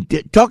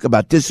 Talk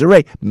about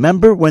disarray.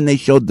 Remember when they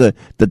showed the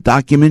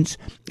documents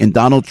in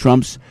Donald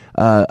Trump's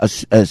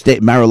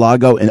state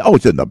Mar-a-Lago, and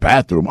it's in the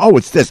bathroom. Oh,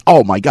 it's this.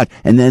 Oh my God!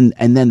 And then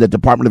the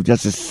Department of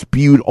Justice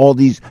spewed all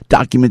these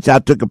documents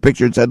out, took a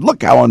picture, and said,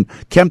 "Look how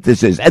unkempt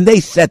this is." And they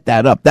set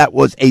that up. That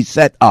was a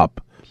set up.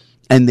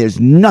 And there's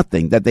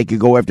nothing that they could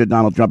go after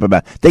Donald Trump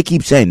about. They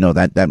keep saying, no,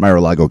 that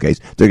Mar-a-Lago case,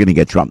 they're going to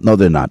get Trump. No,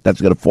 they're not.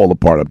 That's going to fall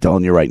apart. I'm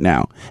telling you right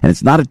now. And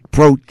it's not a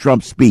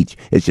pro-Trump speech.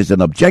 It's just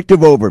an objective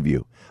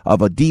overview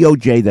of a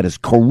DOJ that is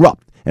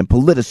corrupt and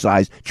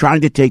politicized,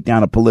 trying to take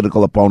down a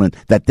political opponent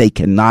that they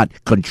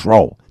cannot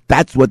control.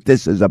 That's what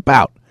this is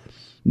about.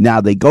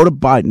 Now they go to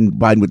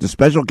Biden with the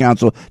special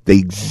counsel. The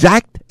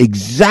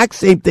exact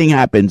same thing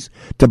happens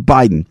to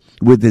Biden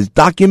with his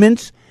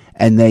documents,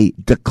 and they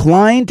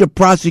decline to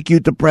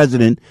prosecute the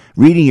president,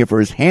 reading here, for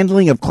his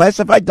handling of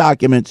classified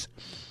documents,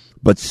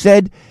 but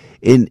said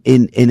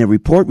in a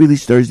report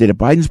released Thursday that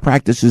Biden's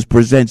practices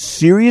present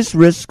serious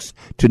risks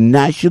to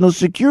national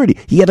security.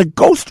 He had a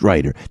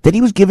ghostwriter that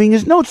he was giving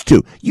his notes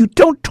to. You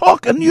don't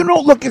talk and you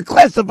don't look at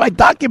classified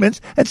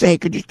documents and say, hey,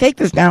 could you take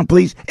this down,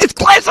 please? It's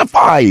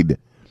classified.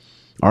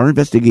 Our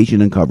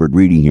investigation uncovered,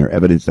 reading here,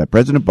 evidence that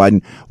President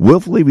Biden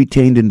willfully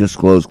retained and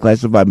disclosed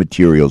classified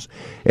materials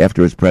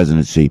after his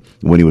presidency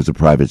when he was a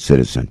private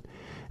citizen.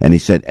 And he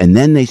said, and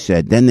then they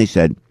said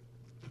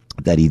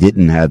that he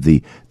didn't have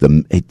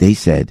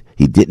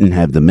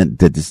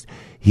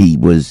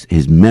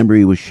his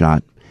memory was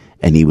shot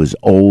and he was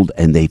old,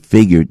 and they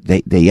figured,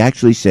 they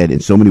actually said in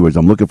so many words,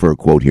 I'm looking for a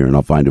quote here and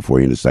I'll find it for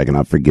you in a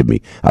second. Forgive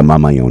me. I'm on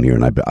my own here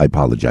and I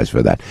apologize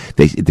for that.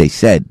 They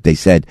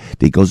said,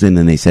 he goes in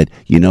and they said,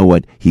 you know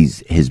what?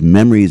 His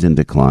memory is in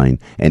decline.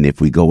 And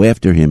if we go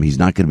after him, he's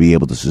not going to be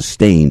able to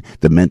sustain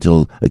the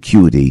mental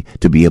acuity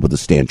to be able to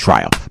stand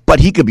trial.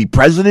 But he could be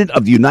president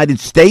of the United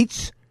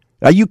States?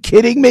 Are you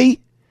kidding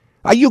me?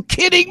 Are you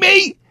kidding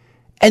me?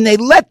 And they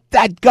let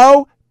that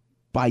go?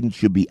 Biden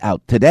should be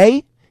out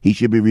today. He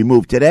should be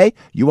removed today.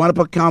 You want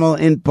to put Kamala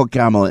in? Put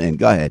Kamala in.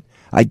 Go ahead.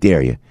 I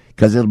dare you.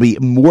 Because it'll be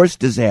a worse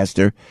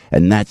disaster,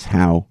 and that's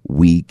how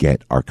we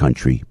get our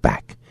country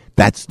back.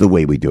 That's the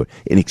way we do it.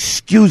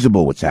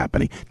 Inexcusable what's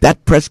happening.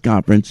 That press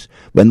conference,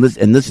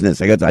 listen to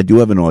this. I do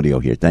have an audio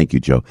here. Thank you,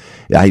 Joe.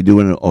 I do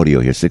have an audio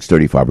here,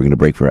 6:35. We're going to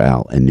break for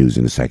Al and news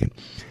in a second.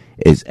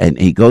 And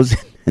he goes,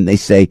 and they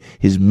say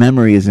his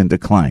memory is in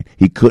decline.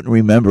 He couldn't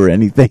remember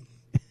anything.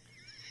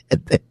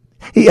 And then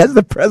he has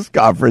the press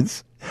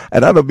conference.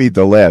 And I don't mean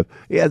to laugh.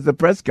 He has the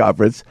press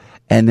conference,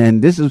 and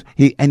then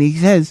he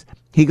says,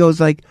 he goes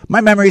like, my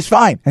memory's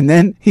fine. And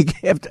then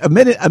a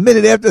minute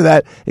after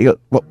that, he goes,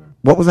 well,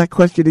 what was that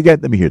question again?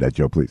 Let me hear that,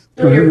 Joe, please.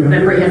 So your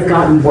memory has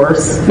gotten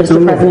worse,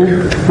 Mr.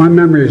 President? My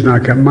memory is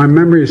not gotten. My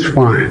memory is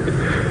fine.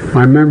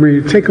 My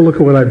memory, take a look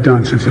at what I've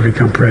done since I've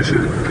become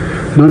president.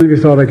 None of you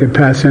thought I could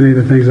pass any of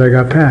the things I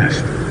got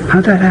passed.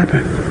 How'd that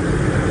happen?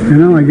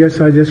 I guess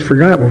I just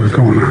forgot what was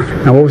going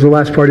on. Now, what was the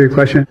last part of your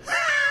question?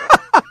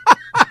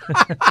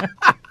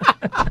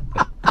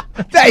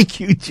 Thank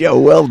you, Joe.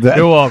 Well done.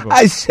 You're welcome.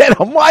 I said,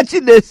 I'm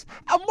watching this.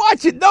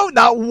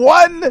 Not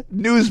one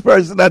news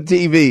person on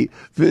TV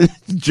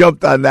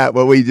jumped on that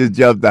when we just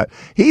jumped on.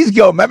 He's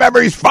going, my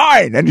memory's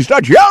fine. And he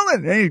starts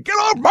yelling, and he get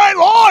off my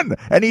lawn.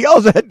 And he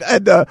yells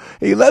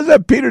he yells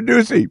at Peter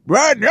Doocy,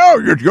 right now,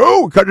 it's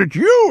you, because it's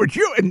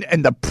you.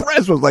 And the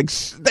press was like,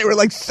 they were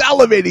like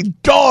salivating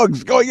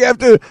dogs going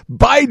after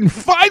Biden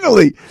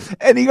finally.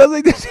 And he goes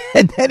like this,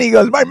 and then he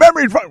goes, my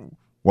memory's fine.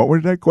 What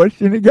was that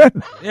question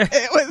again? Yeah.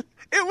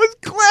 It was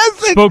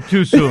classic. Spoke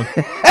too soon.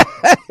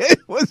 It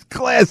was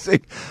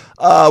classic.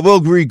 We'll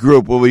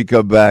regroup when we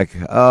come back.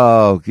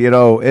 Oh,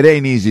 it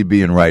ain't easy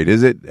being right,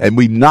 is it? And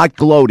we're not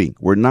gloating.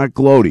 We're not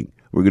gloating.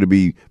 We're going to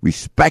be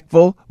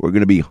respectful. We're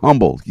going to be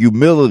humble.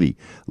 Humility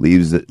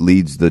leads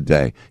the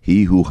day.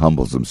 He who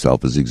humbles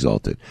himself is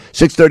exalted.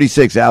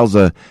 6:36.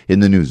 Alza in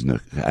the News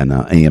Nook and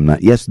AM 9.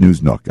 Yes,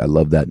 News Nook. I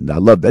love that.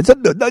 It's a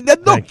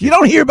Nook. You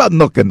don't hear about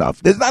Nook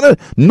enough. There's not a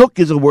Nook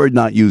is a word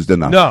not used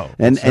enough. No.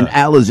 And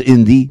Al is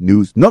in the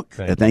News Nook.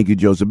 Thank you,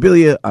 Joe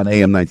Sibilia on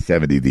AM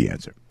 970. The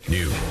Answer.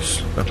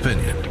 News,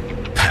 opinion,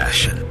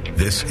 passion.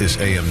 This is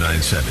AM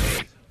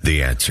 970.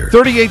 The Answer.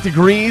 38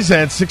 degrees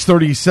at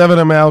 6:37.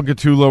 I'm Al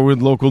Gattulo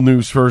with local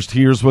news first.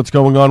 Here's what's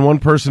going on. One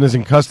person is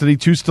in custody,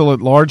 two still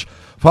at large,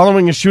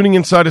 following a shooting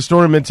inside a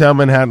store in Midtown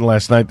Manhattan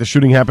last night. The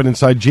shooting happened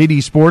inside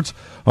JD Sports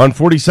on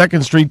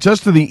 42nd Street,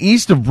 just to the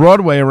east of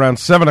Broadway, around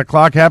 7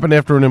 o'clock. Happened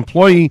after an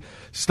employee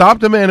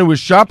stopped a man who was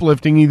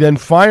shoplifting. He then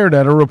fired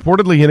at her,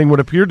 reportedly hitting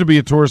what appeared to be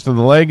a tourist in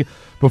the leg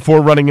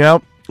before running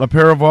out. A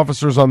pair of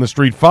officers on the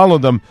street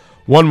followed them.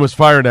 One was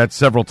fired at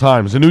several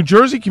times. A New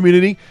Jersey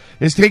community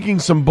is taking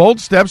some bold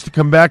steps to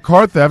combat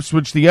car thefts,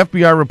 which the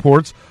FBI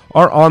reports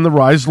are on the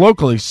rise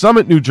locally.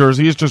 Summit, New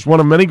Jersey is just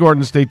one of many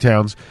Garden State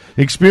towns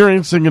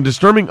experiencing a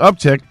disturbing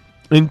uptick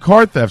in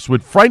car thefts,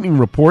 with frightening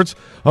reports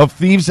of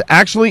thieves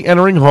actually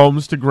entering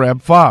homes to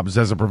grab fobs.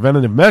 As a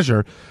preventative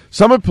measure,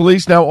 Summit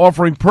Police now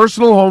offering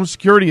personal home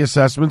security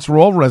assessments for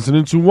all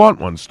residents who want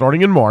one.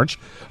 Starting in March,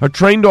 a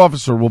trained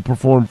officer will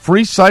perform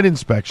free site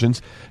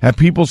inspections at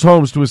people's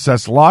homes to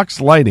assess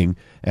locks, lighting,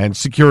 and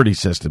security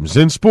systems.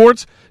 In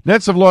sports,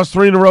 Nets have lost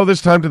 3 in a row,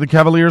 this time to the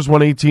Cavaliers,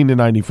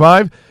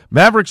 118-95.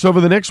 Mavericks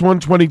over the Knicks,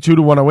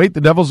 122-108.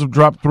 The Devils have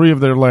dropped 3 of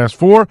their last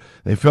 4.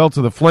 They fell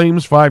to the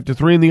Flames,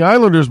 5-3, and the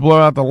Islanders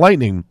blow out the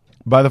Lightning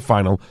by the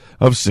final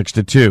of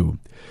 6-2.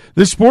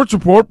 This sports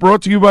report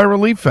brought to you by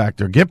Relief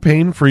Factor. Get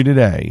pain-free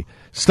today.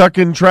 Stuck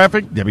in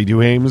traffic? Debbie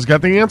Duhame has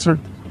got the answer.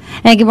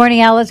 And good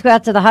morning, Al. Let's go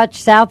out to the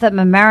Hutch south at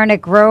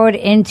Mamaroneck Road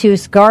into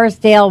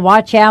Scarsdale.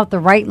 Watch out. The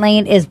right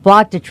lane is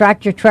blocked. A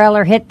tractor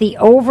trailer hit the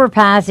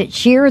overpass. It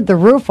sheared the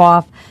roof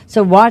off.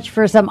 So watch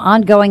for some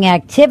ongoing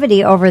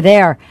activity over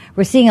there.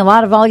 We're seeing a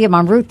lot of volume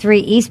on Route 3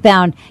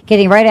 eastbound,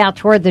 getting right out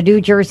toward the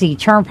New Jersey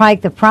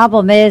Turnpike. The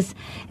problem is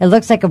It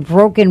looks like a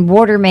broken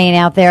water main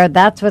out there.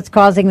 That's what's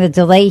causing the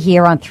delay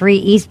here on 3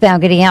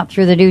 eastbound getting out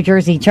through the New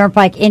Jersey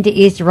Turnpike into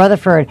East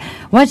Rutherford.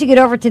 Once you get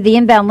over to the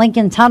inbound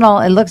Lincoln Tunnel,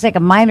 it looks like a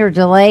minor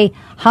delay.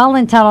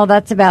 Holland Tunnel,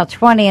 that's about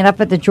 20, and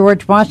up at the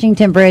George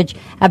Washington Bridge,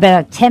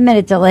 about a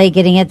 10-minute delay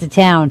getting into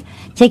town.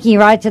 Taking you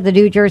right to the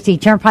New Jersey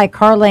Turnpike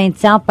car lane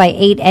south by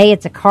 8A.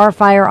 It's a car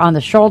fire on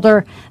the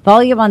shoulder.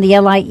 Volume on the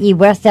LIE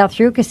west out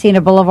through Casino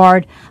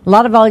Boulevard. A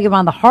lot of volume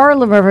on the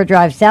Harlem River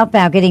Drive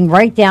southbound getting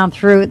right down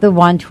through the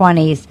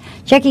 120s.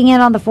 Checking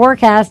in on the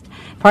forecast.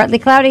 Partly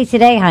cloudy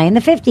today, high in the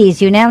 50s.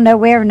 You now know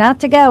where not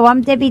to go.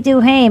 I'm Debbie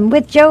Duhame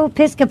with Joe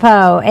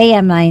Piscopo,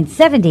 AM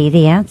 970,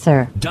 The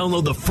Answer.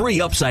 Download the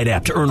free Upside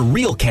app to earn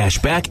real cash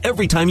back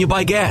every time you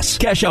buy gas.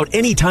 Cash out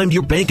anytime to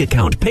your bank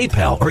account,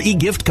 PayPal, or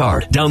e-gift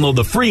card. Download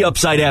the free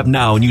Upside app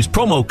now and use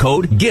promo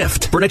code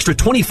GIFT for an extra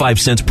 25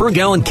 cents per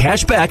gallon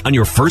cash back on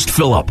your first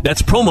fill-up.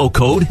 That's promo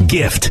code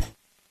GIFT.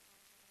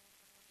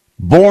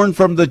 Born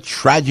from the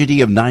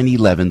tragedy of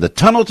 9/11, the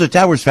Tunnel to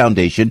Towers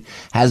Foundation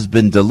has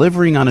been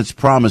delivering on its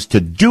promise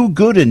to do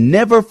good and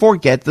never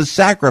forget the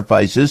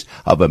sacrifices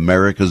of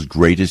America's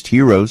greatest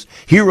heroes.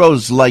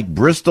 Heroes like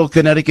Bristol,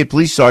 Connecticut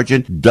Police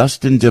Sergeant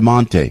Dustin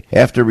DeMonte.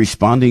 After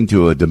responding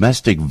to a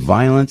domestic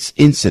violence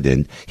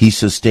incident, he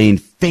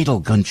sustained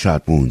fatal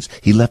gunshot wounds.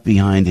 He left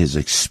behind his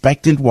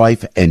expectant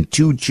wife and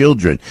 2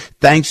 children.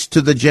 Thanks to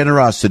the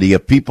generosity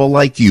of people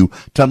like you,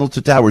 Tunnel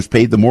to Towers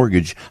paid the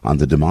mortgage on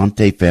the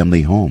DeMonte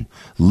family home,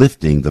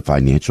 lifting the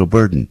financial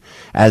burden.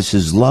 As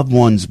his loved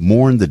ones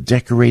mourned the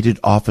decorated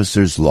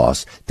officer's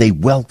loss, they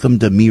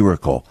welcomed a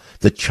miracle,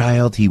 the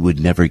child he would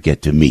never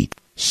get to meet.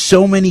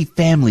 So many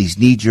families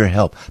need your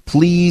help.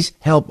 Please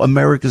help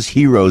America's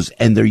heroes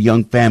and their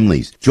young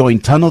families. Join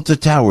Tunnel to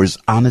Towers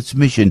on its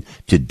mission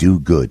to do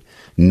good.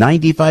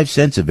 95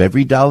 cents of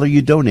every dollar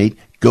you donate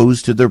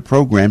goes to their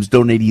programs.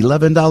 Donate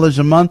 $11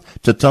 a month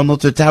to Tunnel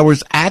to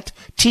Towers at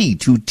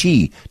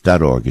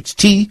T2T.org. It's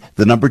T,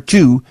 the number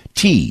 2,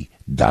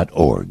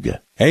 T.org.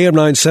 AM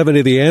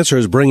 970 The Answer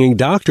is bringing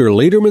Dr.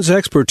 Lederman's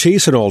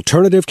expertise in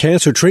alternative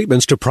cancer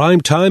treatments to prime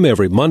time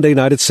every Monday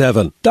night at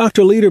 7.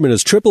 Dr. Lederman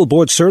is triple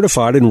board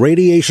certified in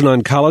radiation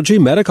oncology,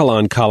 medical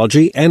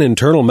oncology, and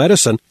internal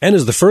medicine, and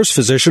is the first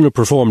physician to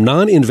perform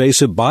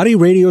non-invasive body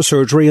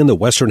radiosurgery in the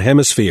Western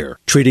Hemisphere,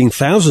 treating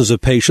thousands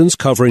of patients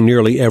covering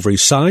nearly every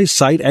size,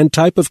 site, and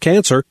type of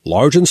cancer,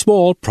 large and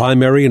small,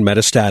 primary and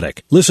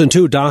metastatic. Listen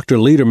to Dr.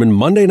 Lederman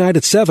Monday night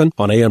at 7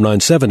 on AM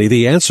 970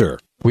 The Answer.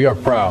 We are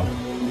proud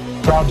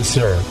to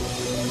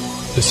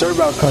serve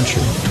our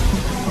country,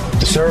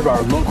 to serve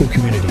our local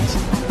communities,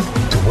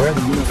 to wear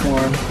the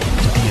uniform,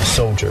 to be a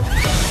soldier,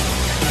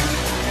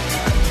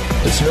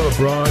 to serve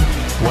abroad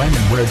when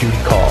and where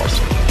duty calls.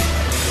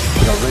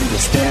 We are ready to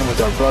stand with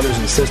our brothers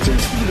and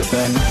sisters to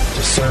defend,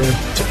 to serve,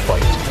 to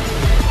fight.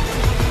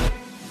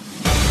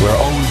 We're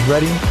always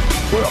ready,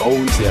 we're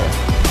always there.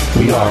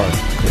 We are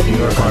the New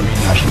York Army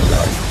National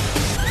Guard.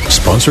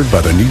 Sponsored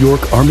by the New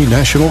York Army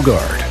National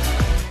Guard.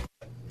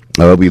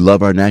 We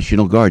love our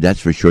National Guard,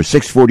 that's for sure.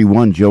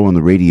 641, Joe on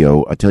the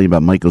radio. I'll tell you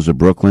about Michael's of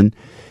Brooklyn.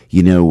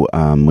 You know,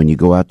 when you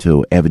go out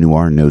to Avenue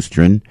R in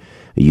Nostrand,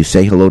 you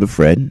say hello to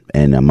Fred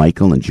and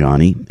Michael and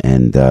Johnny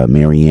and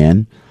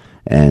Marianne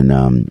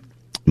and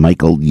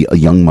Michael,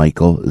 young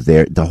Michael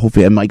there. The whole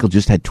family. Michael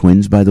just had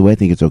twins, by the way. I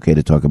think it's okay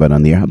to talk about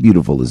on the air. How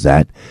beautiful is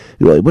that?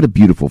 What a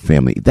beautiful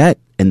family. That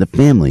and the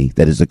family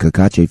that is the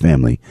Kakache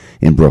family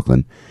in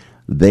Brooklyn.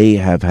 They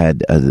have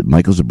had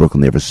Michael's of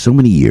Brooklyn there for so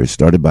many years,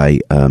 started by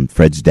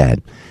Fred's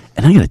dad.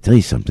 And I got to tell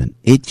you something.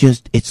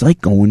 It's like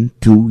going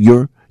to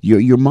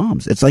your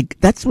mom's. It's like,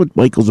 that's what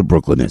Michael's of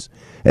Brooklyn is.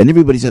 And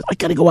everybody says, I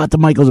got to go out to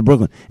Michael's of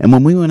Brooklyn. And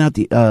when we went out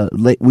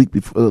the week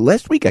before,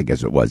 last week, I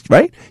guess it was,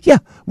 right? Yeah,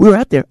 we were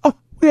out there. Oh,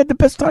 we had the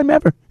best time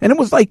ever. And it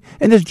was like,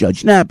 and there's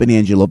Judge Knapp and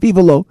Angelo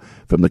Vivolo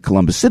from the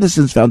Columbus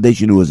Citizens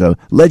Foundation, who was a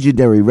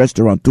legendary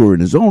restaurateur in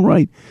his own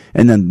right.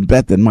 And then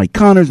Beth and Mike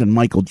Connors and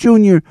Michael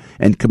Jr.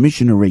 and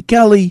Commissioner Ray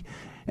Kelly.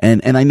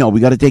 And I know we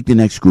got to take the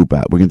next group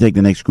out. We're going to take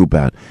the next group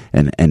out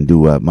and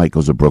do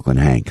Michael's of Brooklyn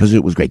hang, because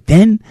it was great.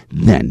 Then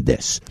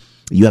this.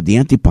 You have the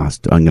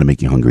antipasto. I'm going to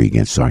make you hungry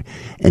again. Sorry.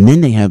 And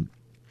then they have,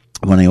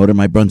 when I order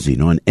my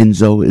brunzino, and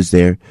Enzo is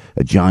there,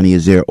 Johnny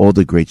is there, all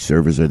the great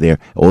servers are there,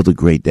 all the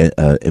great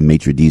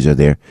maitre d's are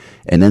there.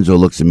 And Enzo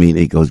looks at me and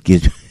he goes,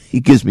 he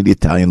gives me the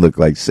Italian look,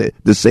 like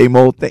the same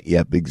old thing.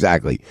 Yep,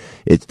 exactly.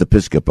 It's the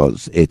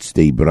Piscopo. It's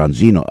the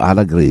branzino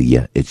alla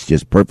griglia. It's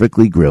just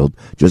perfectly grilled,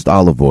 just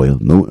olive oil,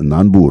 no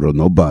non-burro,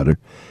 no butter.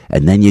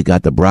 And then you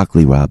got the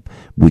broccoli rabe,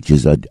 which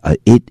is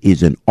it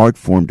is an art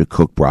form to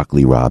cook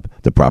broccoli rabe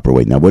the proper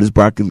way. Now, what is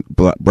broccoli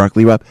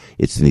rabe?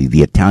 It's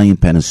the Italian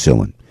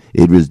penicillin.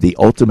 It was the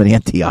ultimate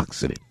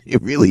antioxidant.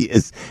 It really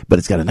is. But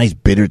it's got a nice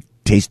bitter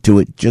taste to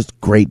it. Just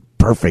great.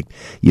 Perfect.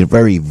 You're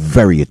very,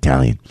 very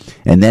Italian.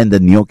 And then the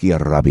gnocchi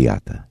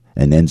arrabbiata.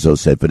 And Enzo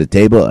said, for the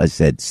table? I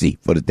said, si,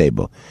 for the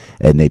table.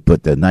 And they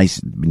put the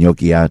nice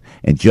gnocchi out.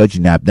 And Judge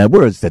Knapp, now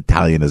we're as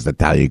Italian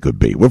could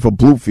be. We're from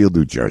Bloomfield,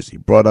 New Jersey.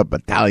 Brought up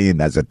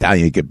Italian as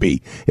Italian could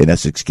be in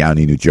Essex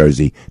County, New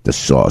Jersey. The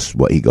sauce,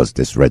 he goes,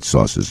 this red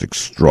sauce is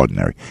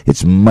extraordinary.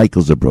 It's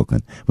Michael's of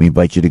Brooklyn. We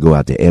invite you to go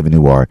out to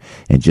Avenue R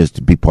and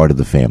just be part of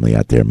the family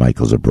out there,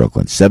 Michael's of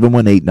Brooklyn.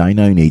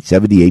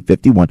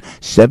 718-998-7851.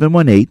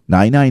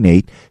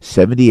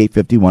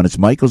 718-998-7851. It's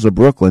Michael's of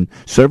Brooklyn,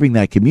 serving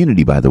that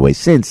community, by the way,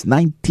 since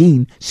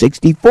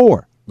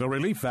 1964. The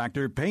Relief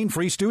Factor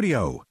Pain-Free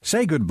Studio.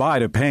 Say goodbye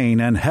to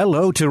pain and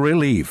hello to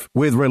relief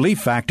with Relief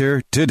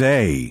Factor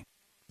today.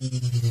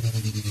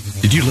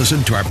 Did you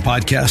listen to our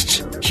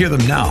podcasts? Hear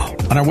them now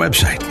on our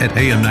website at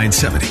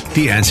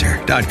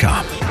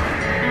am970theanswer.com.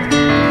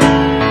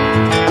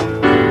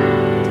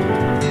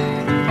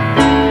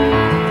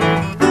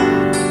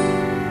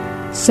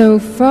 So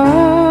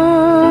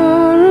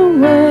far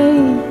away,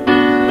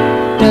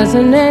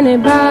 doesn't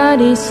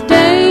anybody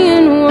stay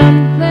in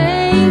one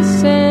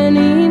place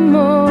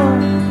anymore?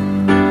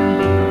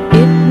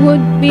 It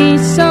would be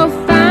so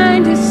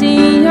fine to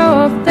see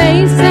your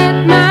face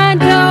at my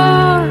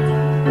door.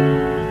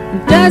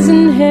 It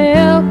doesn't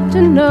help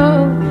to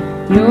know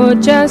you're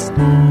just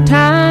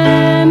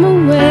time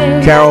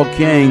away. Carole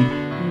King,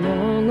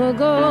 Long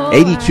ago,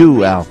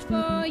 82, Al.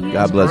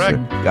 God bless her.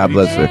 God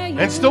bless her.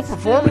 And still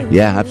performing.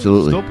 Yeah,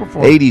 absolutely. Still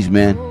performing. 80s,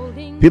 man.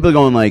 People are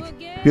going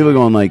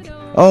like,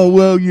 oh,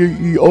 well,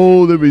 you're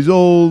old, everybody's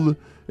old,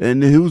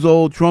 and who's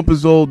old? Trump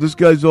is old, this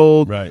guy's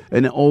old, right?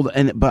 And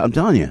but I'm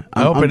telling you,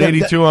 I hope at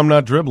 82 I'm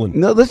not dribbling.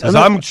 No, listen,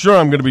 I'm sure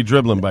I'm going to be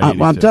dribbling by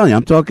 82. I'm telling you,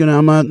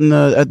 I'm out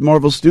at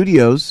Marvel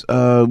Studios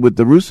with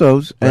the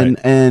Russos,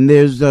 and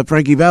there's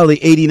Frankie Valli,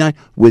 89,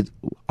 with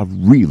a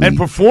really and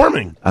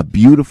performing a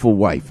beautiful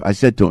wife. I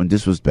said to him,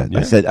 this was bad.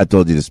 Yeah. I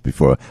told you this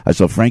before. I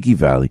saw Frankie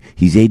Valli.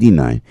 He's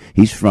 89.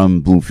 He's from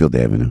Bloomfield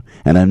Avenue,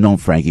 and I've known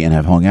Frankie and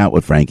I've hung out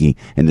with Frankie.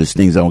 And there's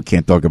things I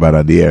can't talk about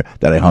on the air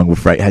that I hung with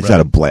Frankie. I had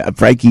a blast.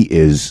 Frankie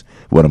is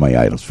one of my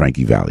idols,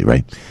 Frankie Valli,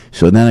 right?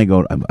 So then I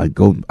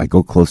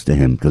go close to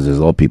him because there's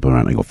all people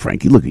around. I go,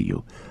 Frankie, look at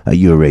you. At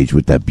your age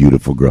with that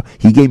beautiful girl.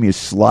 He gave me a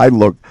sly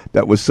look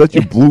that was such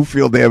a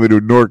Bloomfield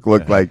Avenue Newark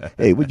look like,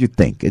 hey, what'd you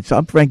think?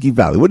 I'm Frankie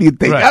Valli. What do you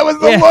think? Right. That was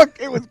the look.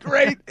 It was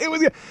great. It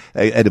was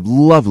a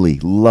lovely,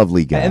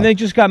 lovely guy. And they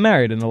just got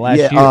married in the last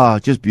year. Oh,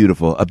 just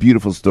beautiful. A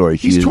beautiful story.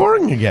 He's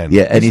touring again.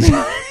 Yeah, and he's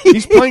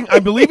playing, I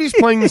believe he's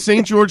playing the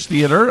St. George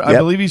Theater. I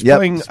believe he's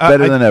playing. It's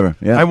better than ever.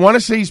 Yeah. I want to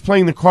say he's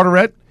playing the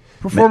Carteret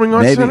Performing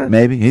Arts Center.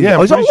 Maybe.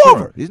 He's all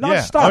over. He's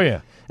not stopped. Oh,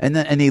 yeah.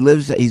 And he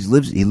lives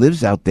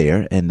out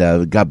there,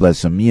 and God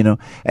bless him, you know.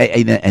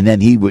 And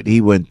then he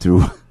went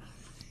through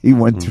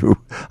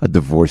a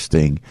divorce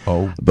thing,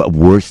 but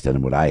worse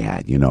than what I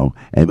had, you know.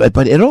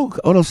 But it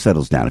all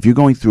settles down. If you're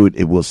going through it,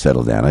 it will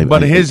settle down.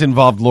 But his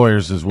involved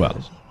lawyers as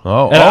well.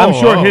 I'm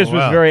sure his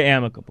was very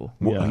amicable.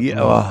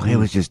 It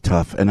was just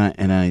tough, and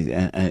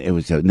it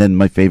was. And then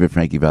my favorite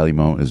Frankie Valli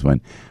moment is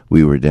when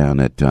we were down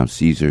at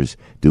Caesars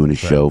doing a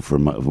show for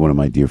one of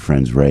my dear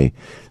friends, Ray,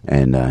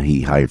 and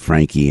he hired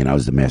Frankie, and I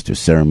was the master of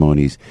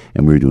ceremonies,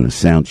 and we were doing a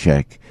sound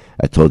check.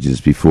 I told you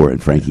this before,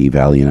 and Frankie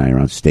Valli and I are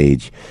on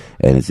stage,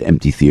 and it's an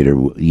empty theater,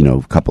 you know,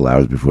 a couple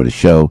hours before the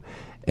show,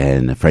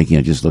 and Frankie and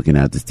I are just looking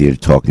out at the theater,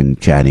 talking,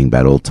 chatting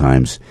about old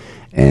times.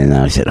 And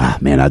I said,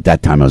 man, at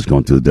that time I was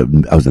going through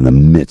I was in the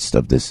midst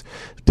of this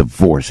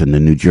divorce and the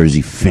New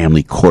Jersey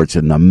family courts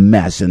and the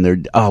mess, and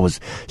it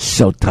was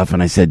so tough.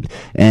 And I said,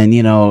 and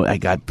you know, I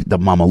got the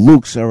Mama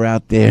Lukes are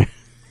out there.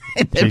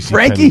 And then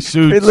Frankie,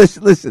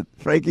 listen,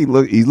 Frankie,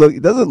 he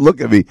doesn't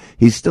look at me.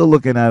 He's still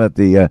looking out at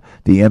the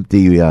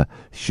empty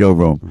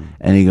showroom,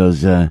 and he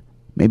goes,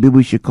 maybe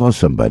we should call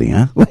somebody,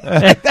 huh?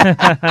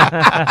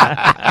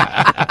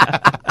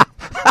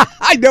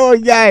 I know a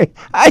guy.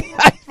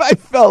 I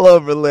fell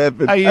over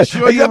laughing. Are you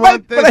sure you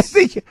want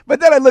this? But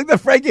then I looked at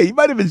Frankie. He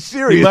might have been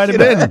serious. He might have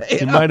been.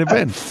 He might have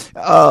been.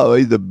 Oh,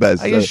 he's the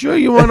best. Are you sure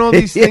you want all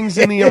these things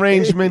in the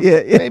arrangement?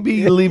 Maybe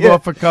you leave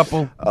off a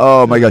couple.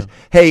 Oh my gosh!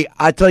 Hey,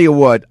 I tell you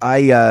what,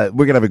 we're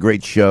gonna have a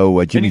great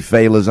show. Jimmy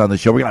Fallon's on the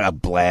show. We're gonna have a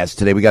blast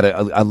today. We got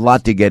a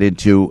lot to get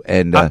into.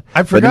 And I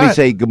forgot. But let me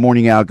say good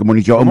morning, Al. Good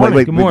morning, Joe. Good morning.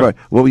 Wait, good morning.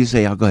 What will you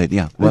say, Al? Go ahead.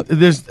 Yeah. What?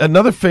 There's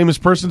another famous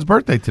person's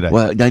birthday today.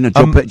 Well, I know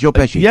Joe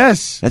Pesci.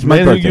 Yes, that's my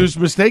birthday. birthday. Who used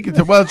mistaken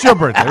to. Well, it's your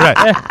birthday,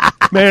 right?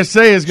 Mayor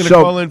Say is going to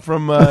call in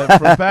from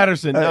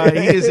Patterson.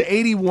 He is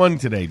 81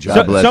 today, Joe.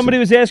 Somebody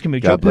was asking me,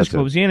 Joe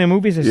Piscopo, was he in any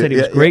movies? I said he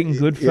was great in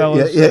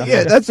Goodfellas.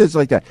 Yeah, that's just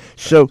like that.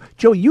 So,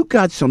 Joe, you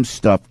got some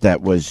stuff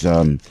that was,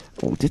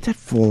 did that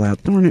fall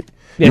out? Darn it.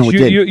 Yes, no,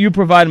 you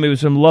provided me with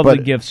some lovely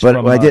gifts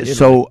from I did. Italy.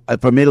 So,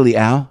 from Italy,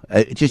 Al,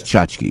 just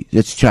tchotchke.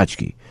 It's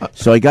tchotchke.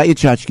 So I got you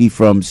tchotchke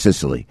from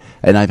Sicily,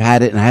 and I've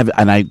had it,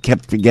 and I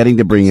kept forgetting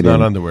to bring it in.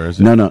 Not underwear, is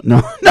it? No.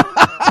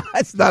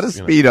 It's not a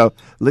Speedo.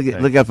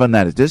 Look how fun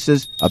that is. This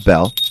is a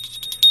bell.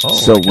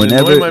 So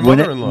whenever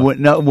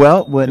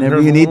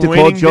you need to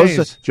call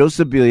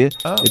Joseph Belia,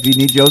 if you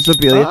need Joseph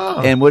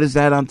Belia, and what is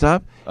that on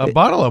top? A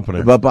bottle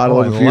opener. A bottle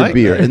opener for your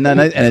beer. And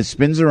it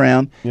spins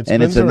around,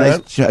 and it's a nice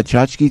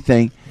tchotchke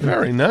thing.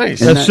 Very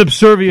nice. That's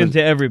subservient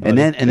to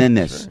everybody. And then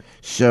this.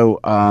 So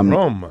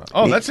Rome.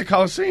 Oh, that's a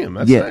Coliseum.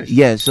 That's nice.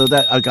 Yeah. So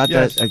that I got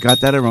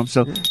that at Rome.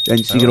 So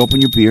and so you can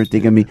open your beer,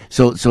 think of me.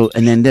 So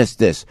and then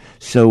this.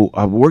 So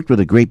I worked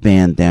with a great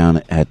band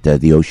down at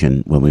the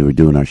Ocean when we were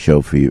doing our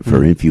show for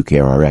Infu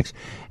KRX.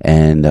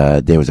 And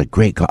there was a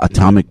great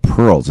Atomic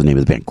Pearls, the name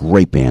of the band,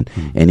 great band.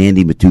 And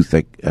Andy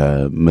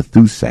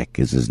Mathusek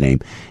is his name.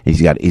 And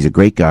he's a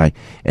great guy.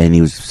 And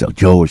he was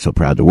Joe, we're so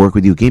proud to work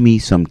with you. Gave me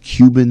some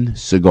Cuban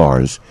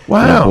cigars.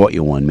 Wow! And I bought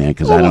you one, man,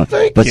 because I don't.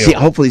 Thank but you. see,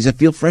 hopefully, does it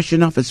feel fresh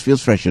enough? It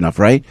feels fresh enough,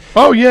 right?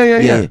 Oh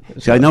yeah.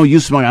 So I know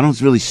you smoke. I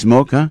don't really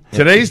smoke, huh?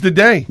 Today's the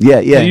day.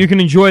 Yeah. So you can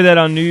enjoy that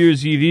on New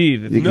Year's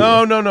Eve.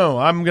 No.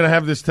 I'm going to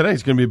have this today.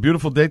 It's going to be a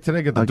beautiful day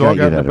today. Get the dog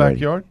out in the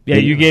backyard. Yeah,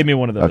 you gave me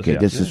one of those. Okay,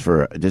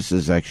 this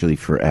is actually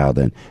for Al.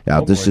 Then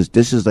Al, this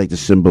is like the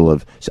symbol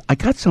of. I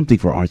got something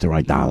for Arthur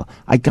Idala.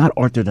 I got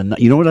Arthur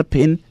you know what a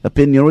pin?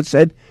 You know what it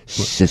said?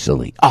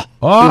 Sicily.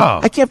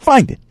 I can't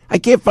find it. I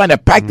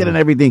packed it and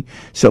everything.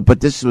 So, but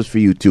this was for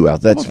you too, Al.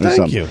 That's for thank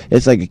some. you.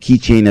 It's like a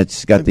keychain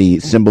that's got the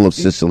symbol of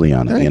Sicily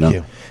on it. Thank you know.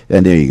 you.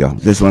 And there you go.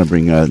 Just want to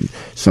bring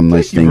some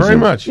nice Thank you things. very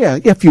much. Yeah,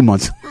 a few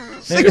months.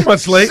 6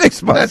 months late.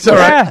 6 months. That's all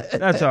right. Yeah,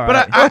 that's all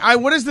right.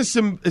 But what is the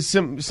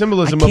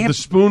symbolism of the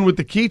spoon with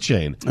the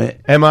keychain?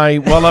 Am I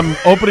while I'm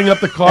opening up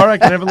the car, I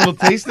can have a little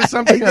taste of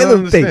something? I don't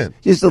understand.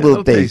 Just a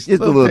little taste.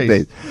 Just a little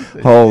taste.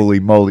 Holy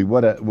moly!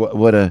 What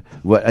a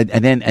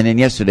and then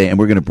yesterday, and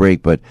we're going to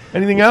break. But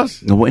anything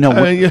else? No.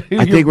 I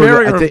think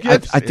we're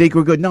good. I think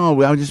we're good.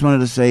 No, I just wanted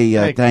to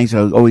say thanks. I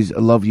always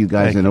love you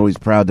guys, and always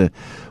proud to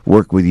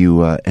work with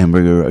you. And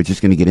we're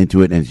just going to get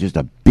into it. And it's just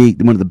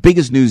one of the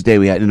biggest news day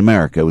we had in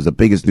America. It was the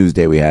biggest news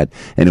day we had,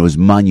 and it was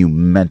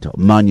monumental,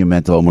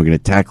 and we're going to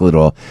tackle it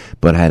all.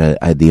 But I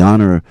had the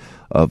honor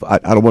of. I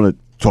don't want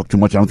to talk too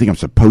much. I don't think I'm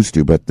supposed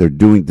to, but they're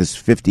doing this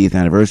 50th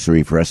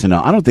anniversary for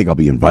SNL. I don't think I'll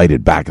be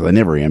invited back. I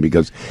never am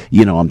because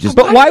I'm just.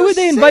 But why would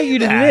they invite you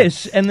to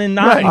this and then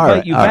not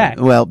invite you back?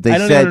 Well, they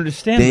said don't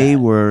understand they that.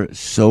 were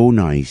so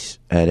nice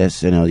at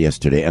SNL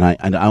yesterday, and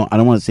I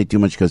don't want to say too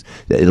much because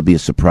it'll be a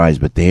surprise.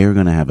 But they're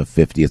going to have a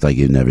 50th like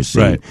you've never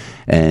seen,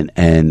 and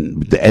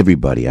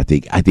everybody. I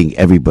think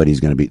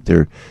everybody's going to be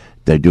there.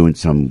 They're doing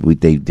some.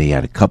 They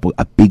had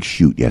a big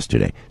shoot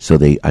yesterday. So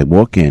I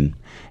walk in.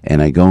 And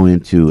I go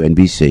into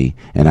NBC,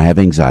 and I have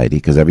anxiety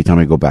because every time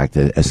I go back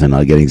to SNL,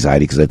 I get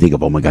anxiety because I think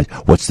of, oh my gosh,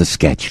 what's the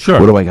sketch?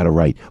 Sure. What do I got to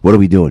write? What are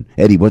we doing,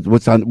 Eddie?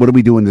 What's on? What are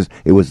we doing? This?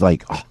 It was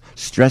like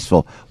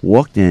stressful.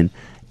 Walked in,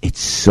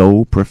 it's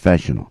so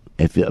professional.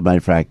 Matter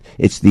of fact,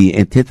 it's the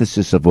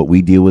antithesis of what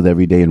we deal with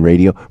every day in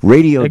radio.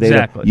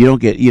 Exactly. You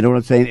don't get. You know what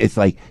I'm saying? It's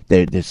like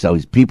there's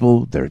always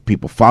people. There are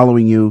people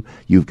following you.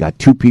 You've got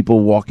two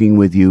people walking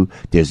with you.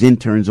 There's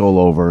interns all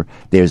over.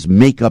 There's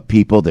makeup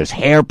people. There's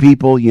hair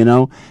people.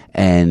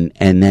 And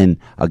then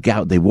a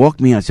gal. They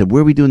walked me. I said,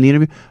 "Where are we doing the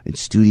interview?" In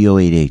Studio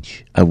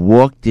 8H. I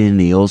walked in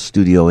the old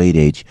Studio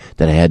 8H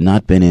that I had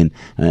not been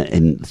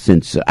in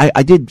since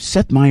I did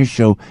Seth Meyers'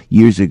 show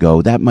years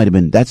ago. That might have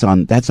been that's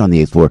on the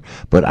 8th floor,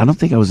 but I don't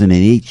think I was in an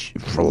H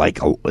for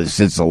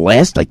since the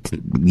last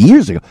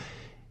years ago.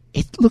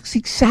 It looks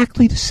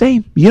exactly the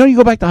same. You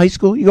go back to high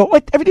school, you go,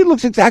 what? Everything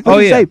looks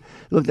exactly the same.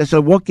 Look, so I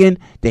walk in,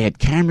 they had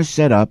cameras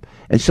set up,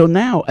 and so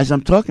now, as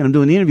I'm talking, I'm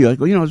doing the interview, I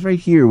go, I was right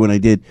here when I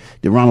did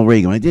the Ronald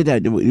Reagan. I did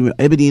that,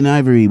 Ebony and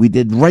Ivory, we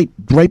did right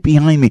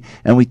behind me,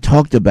 and we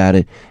talked about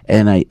it,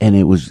 and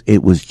it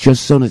was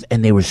just so nice,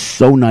 and they were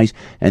so nice,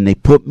 and they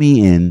put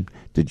me in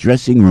the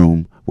dressing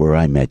room where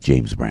I met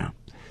James Brown.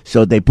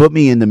 So they put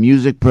me in the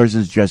music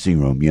person's dressing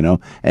room,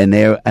 and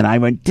I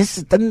went, this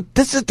is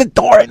the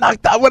door I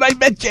knocked on when I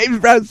met James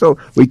Brown. So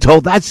we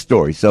told that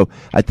story. So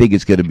I think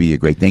it's going to be a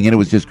great thing, and it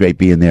was just great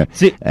being there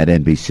at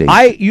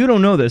NBC. You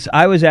don't know this.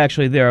 I was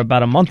actually there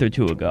about a month or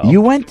two ago.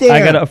 You went there? I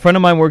got a friend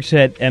of mine works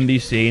at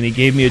NBC, and he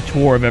gave me a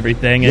tour of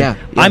everything. And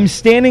I'm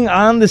standing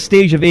on the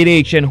stage of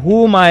 8H, and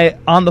who am I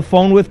on the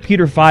phone with?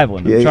 Peter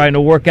Fiveland. I'm trying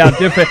to work out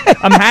different.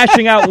 I'm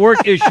hashing out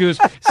work issues,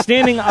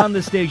 standing on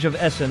the stage of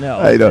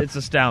SNL. I know. It's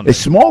astounding. It's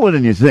smaller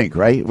than you think,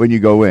 right? When you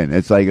go in,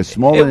 it's like a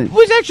smaller. It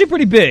was actually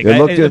pretty big.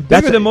 Bigger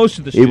than most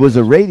of the studios. It was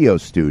a radio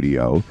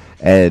studio,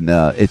 and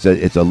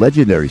it's a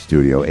legendary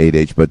studio,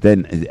 8H. But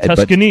then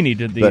Toscanini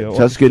did the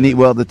Toscanini.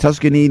 Well, the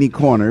Toscanini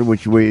corner,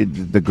 which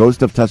the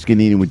ghost of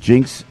Toscanini would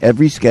jinx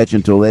every sketch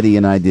until Eddie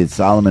and I did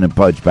Solomon and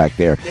Pudge back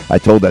there. I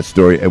told that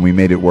story, and we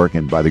made it work,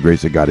 and by the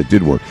grace of God, it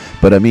did work.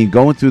 But I mean,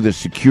 going through the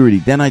security,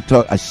 then I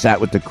sat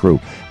with the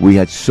crew. We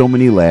had so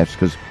many laughs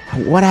because.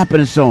 What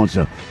happened to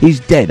so-and-so? He's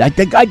dead. I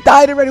think I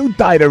died already. Who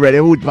died already?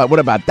 What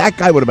about that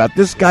guy? What about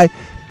this guy?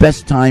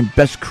 Best time,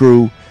 best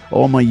crew.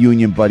 All my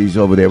union buddies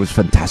over there. It was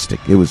fantastic.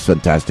 It was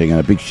fantastic. And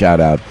a big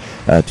shout-out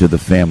to the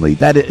family.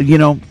 That it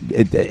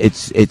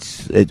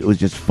was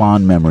just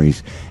fond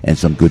memories and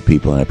some good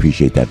people, and I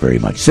appreciate that very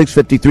much.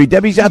 6:53.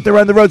 Debbie's out there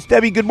on the roads.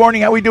 Debbie, good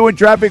morning. How we doing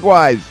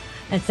traffic-wise?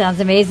 It sounds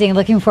amazing.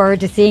 Looking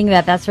forward to seeing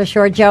that. That's for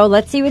sure, Joe.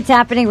 Let's see what's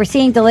happening. We're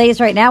seeing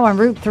delays right now on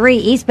Route 3,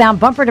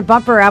 eastbound bumper to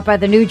bumper out by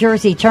the New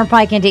Jersey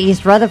Turnpike into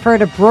East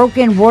Rutherford. A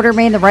broken water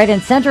main. The right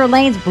and center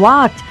lanes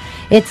blocked.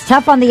 It's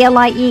tough on the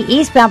LIE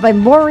eastbound by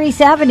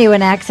Maurice Avenue,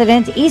 an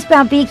accident.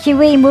 Eastbound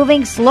BQE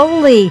moving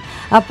slowly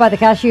up by the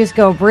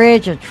Kosciuszko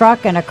Bridge. A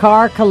truck and a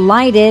car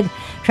collided.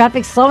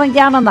 Traffic slowing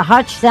down on the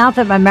Hutch south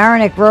of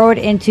Mamaroneck Road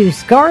into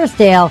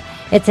Scarsdale.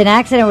 It's an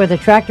accident with a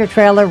tractor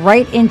trailer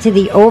right into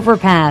the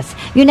overpass.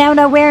 You now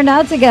know where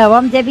not to go.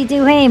 I'm Debbie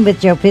Duhane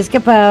with Joe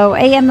Piscopo,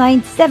 AM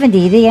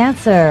 970, The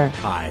Answer.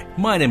 Hi,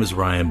 my name is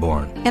Ryan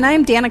Bourne. And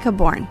I'm Danica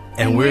Bourne.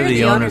 And we're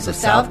the owners of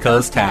South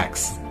Coast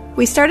Tax.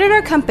 We started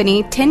our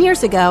company 10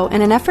 years ago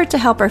in an effort to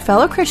help our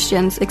fellow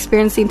Christians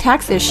experiencing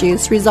tax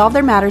issues resolve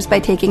their matters by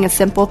taking a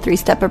simple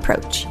 3-step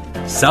approach.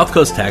 South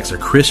Coast Tax are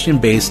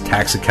Christian-based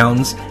tax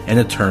accountants and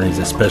attorneys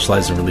that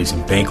specialize in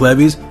releasing bank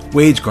levies,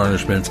 wage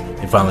garnishments,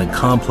 and filing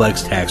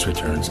complex tax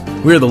returns.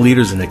 We are the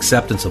leaders in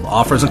acceptance of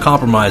offers and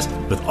compromise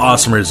with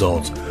awesome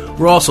results.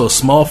 We're also a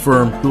small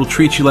firm who will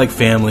treat you like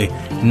family,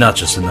 not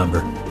just a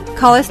number.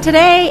 Call us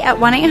today at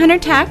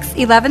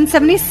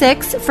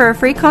 1-800-TAX-1176 for a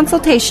free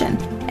consultation,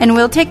 and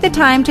we'll take the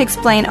time to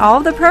explain all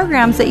of the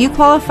programs that you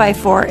qualify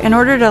for in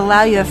order to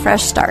allow you a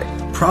fresh start.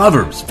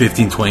 Proverbs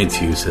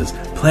 15:22 says,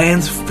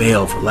 "Plans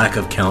fail for lack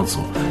of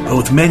counsel, but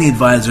with many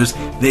advisors,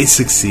 they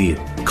succeed."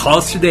 Call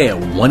us today at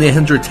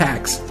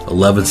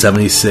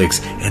 1-800-TAX-1176,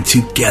 and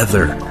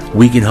together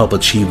we can help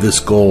achieve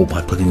this goal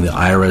by putting the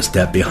IRS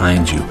debt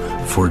behind you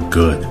for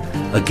good.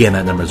 Again,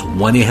 that number is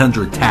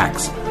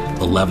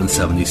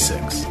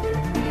 1-800-TAX-1176.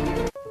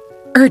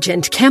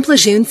 Urgent Camp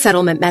Lejeune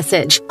settlement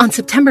message. On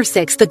September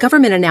 6th, the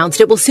government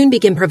announced it will soon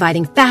begin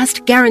providing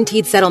fast,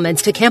 guaranteed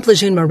settlements to Camp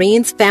Lejeune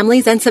Marines,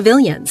 families, and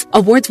civilians.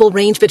 Awards will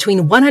range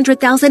between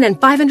 $100,000 and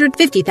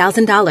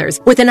 $550,000,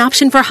 with an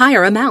option for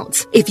higher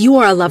amounts. If you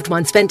or a loved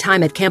one spent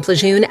time at Camp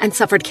Lejeune and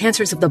suffered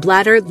cancers of the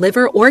bladder,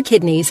 liver, or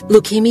kidneys,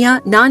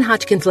 leukemia,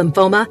 non-Hodgkin's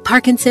lymphoma,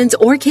 Parkinson's,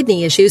 or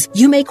kidney issues,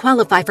 you may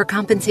qualify for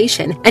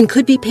compensation and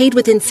could be paid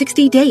within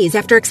 60 days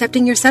after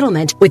accepting your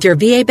settlement, with your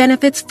VA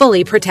benefits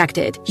fully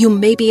protected. You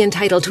may be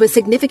entitled to a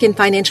significant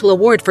financial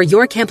award for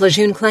your Camp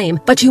Lejeune claim,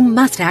 but you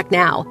must act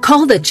now.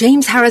 Call the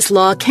James Harris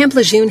Law Camp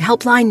Lejeune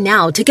helpline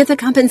now to get the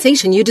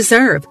compensation you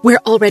deserve. We're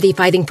already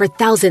fighting for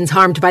thousands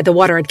harmed by the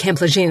water at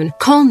Camp Lejeune.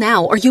 Call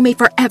now or you may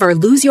forever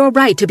lose your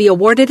right to be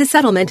awarded a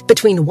settlement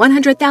between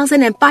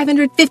 $100,000 and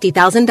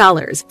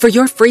 $550,000. For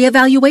your free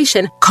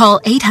evaluation, call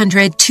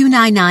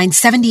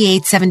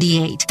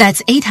 800-299-7878.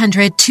 That's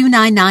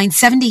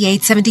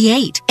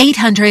 800-299-7878.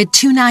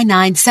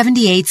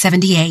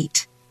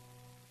 800-299-7878.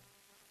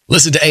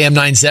 Listen to AM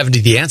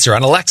 970 The Answer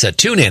on Alexa,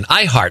 TuneIn,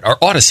 iHeart, or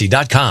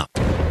Odyssey.com.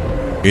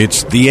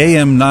 It's the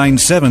AM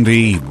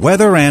 970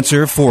 Weather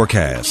Answer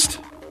Forecast.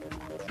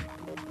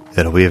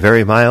 It'll be a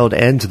very mild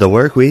end to the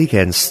work week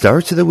and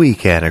start to the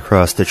weekend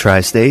across the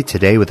tri-state.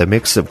 Today, with a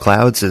mix of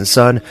clouds and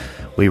sun,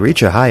 we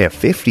reach a high of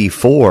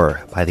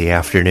 54 by the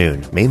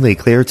afternoon. Mainly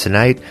clear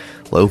tonight,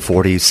 low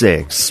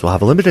 46. We'll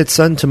have a limited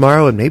sun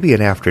tomorrow and maybe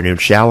an afternoon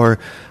shower,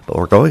 but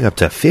we're going up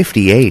to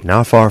 58,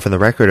 not far from the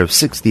record of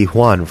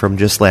 61 from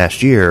just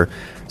last year.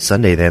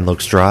 Sunday then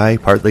looks dry,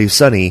 partly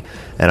sunny,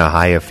 and a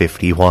high of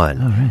 51.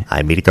 Right.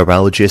 I'm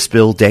meteorologist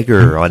Bill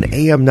Degger on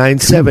AM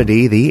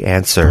 970, The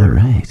Answer. All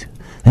right.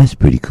 That's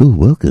pretty cool.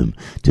 Welcome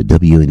to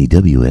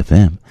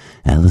WNEW-FM.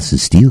 Allison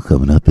Steele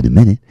coming up in a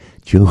minute.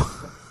 Joe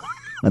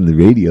on the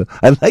radio.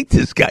 I like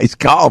this guy's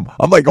calm.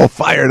 I'm like all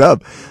fired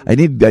up. I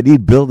need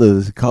Bill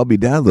to calm me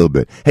down a little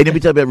bit. Hey, let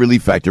me tell you about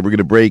Relief Factor. We're going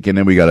to break, and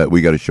then we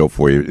got a show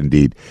for you.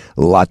 Indeed,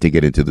 a lot to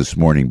get into this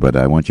morning, but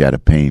I want you out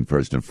of pain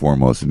first and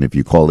foremost. And if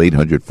you call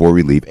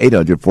 800-4RELIEF,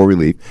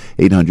 800-4RELIEF,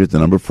 800 the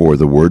number 4,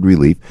 the word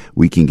relief,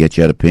 we can get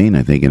you out of pain.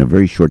 I think in a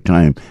very short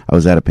time, I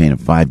was out of pain in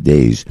 5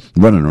 days,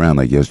 running around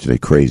like yesterday,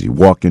 crazy,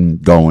 walking,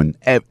 going,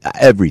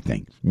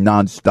 everything,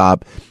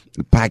 nonstop.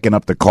 Packing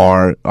up the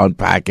car,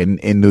 unpacking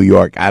in New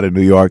York, out of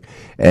New York,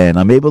 and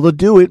I'm able to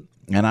do it,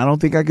 and I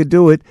don't think I could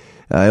do it.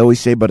 I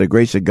always say by the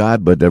grace of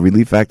God, but the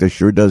Relief Factor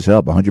sure does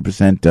help.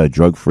 100%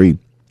 drug-free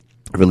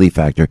Relief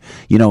Factor.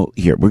 You know,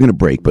 here, we're going to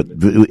break, but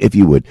if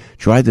you would,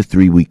 try the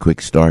 3-week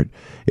quick start.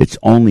 It's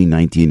only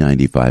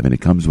 $19.95, and it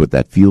comes with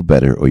that feel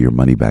better or your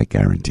money-back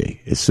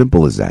guarantee. As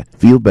simple as that.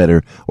 Feel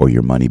better or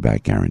your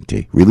money-back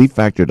guarantee.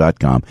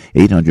 ReliefFactor.com,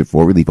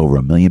 800-4RELIEF. Over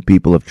 1 million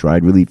people have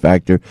tried Relief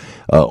Factor.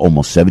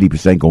 Almost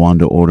 70% go on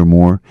to order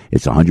more.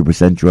 It's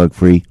 100%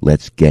 drug-free.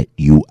 Let's get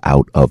you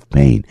out of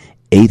pain.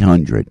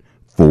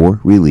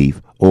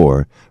 800-4RELIEF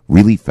or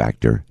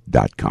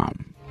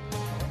ReliefFactor.com.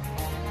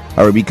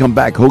 All right, we come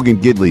back.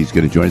 Hogan Gidley's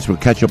going to join us. We'll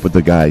catch up with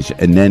the guys,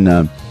 and then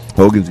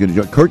Hogan's going to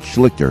join. Kurt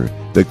Schlichter,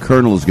 the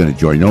Colonel, is going to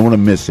join. You don't want to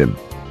miss him.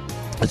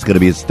 It's going to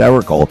be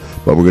hysterical,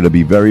 but we're going to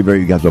be very,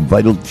 very, you got some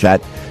vital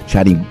talk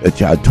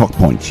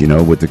points,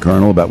 with the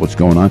Colonel about what's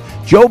going on.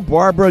 Joe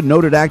Barbara,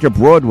 noted actor,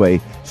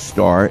 Broadway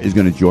star, is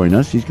going to join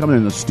us. He's coming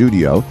in the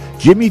studio.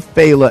 Jimmy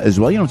Fallon as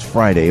well. It's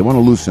Friday. I want to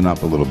loosen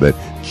up a little bit.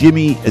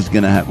 Jimmy is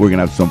going to we're going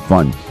to have some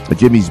fun.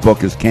 Jimmy's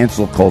book is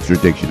Cancel Culture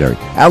Dictionary.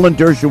 Alan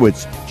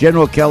Dershowitz,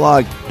 General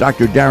Kellogg,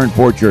 Dr. Darren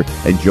Porcher,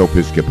 and Joe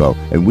Piscopo.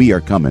 And we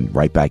are coming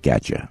right back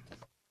at you.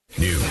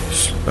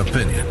 News,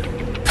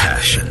 opinion,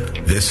 passion.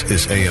 This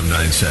is AM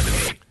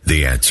 970.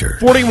 The Answer.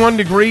 41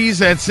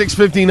 degrees at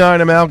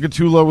 6:59. I'm Al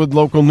Gattulo with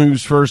local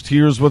news first.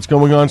 Here's what's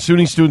going on.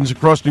 SUNY students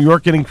across New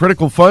York getting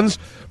critical funds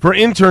for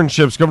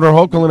internships. Governor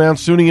Hochul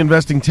announced SUNY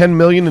investing $10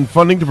 million in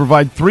funding to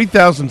provide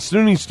 3,000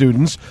 SUNY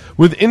students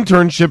with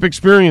internship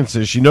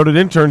experiences. She noted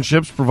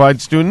internships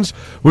provide students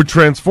with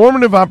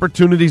transformative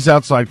opportunities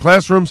outside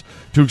classrooms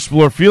to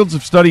explore fields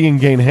of study and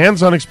gain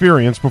hands-on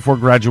experience before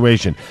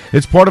graduation.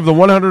 It's part of the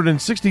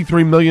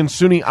 $163 million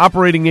SUNY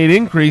operating aid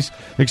increase,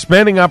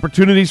 expanding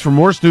opportunities for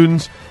more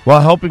students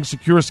while helping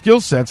secure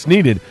skill sets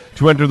needed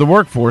to enter the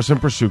workforce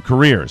and pursue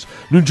careers.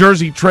 New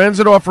Jersey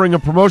Transit offering a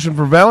promotion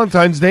for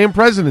Valentine's Day and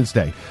President's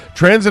Day.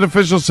 Transit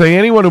officials say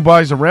anyone who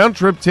buys a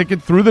round-trip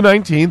ticket through the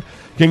 19th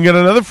can get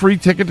another free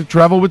ticket to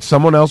travel with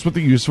someone else with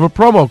the use of a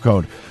promo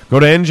code. Go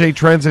to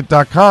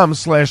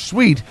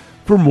njtransit.com/suite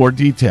for more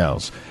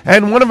details.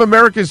 And one of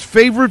America's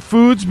favorite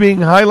foods being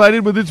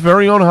highlighted with its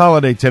very own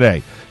holiday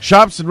today.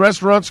 Shops and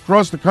restaurants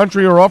across the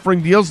country are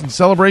offering deals in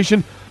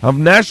celebration of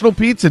National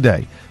Pizza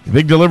Day. The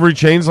big delivery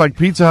chains like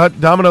Pizza Hut,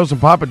 Domino's, and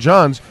Papa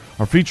John's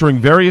are featuring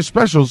various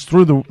specials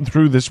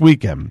through this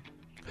weekend.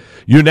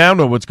 You now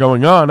know what's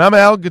going on. I'm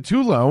Al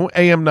Gattulo,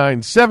 AM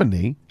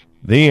 970,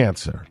 The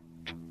Answer.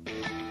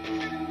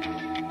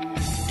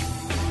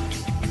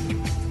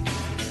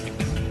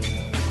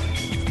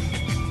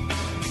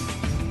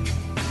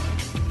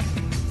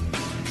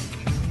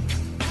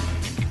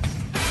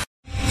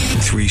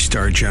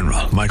 Three-star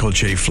General Michael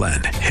J.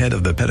 Flynn, head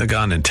of the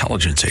Pentagon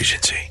Intelligence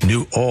Agency,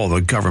 knew all the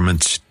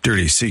government's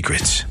dirty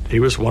secrets. He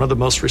was one of the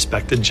most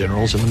respected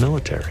generals in the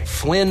military.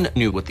 Flynn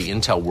knew what the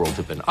intel world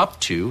had been up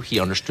to.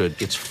 He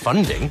understood its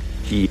funding.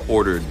 He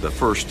ordered the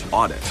first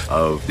audit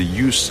of the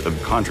use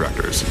of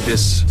contractors.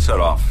 This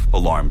set off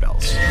alarm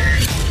bells.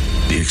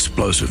 The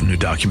explosive new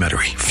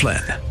documentary,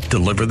 Flynn,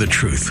 Deliver the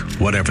Truth,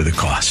 Whatever the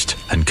Cost,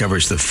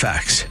 uncovers the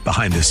facts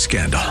behind this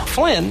scandal.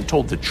 Flynn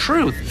told the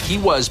truth. He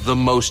was the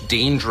most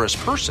dangerous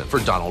person for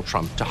Donald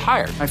Trump to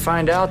hire. I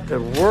find out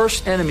the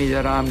worst enemy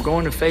that I'm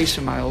going to face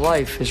in my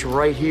life is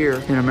right here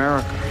in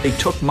America. They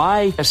took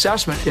my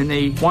assessment and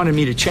they wanted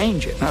me to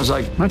change it. And I was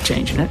like, I'm not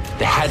changing it.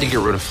 They had to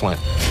get rid of Flynn.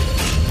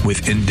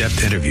 With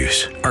in-depth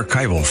interviews,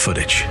 archival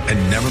footage,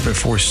 and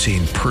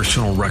never-before-seen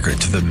personal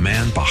records of the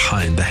man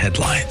behind the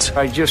headlines.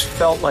 I just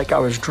felt like I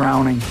was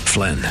drowning.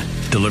 Flynn,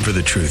 Deliver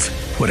the Truth,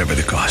 Whatever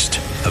the Cost.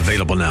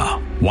 Available now.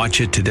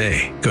 Watch it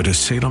today. Go to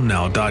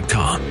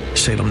salemnow.com.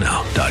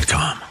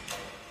 salemnow.com.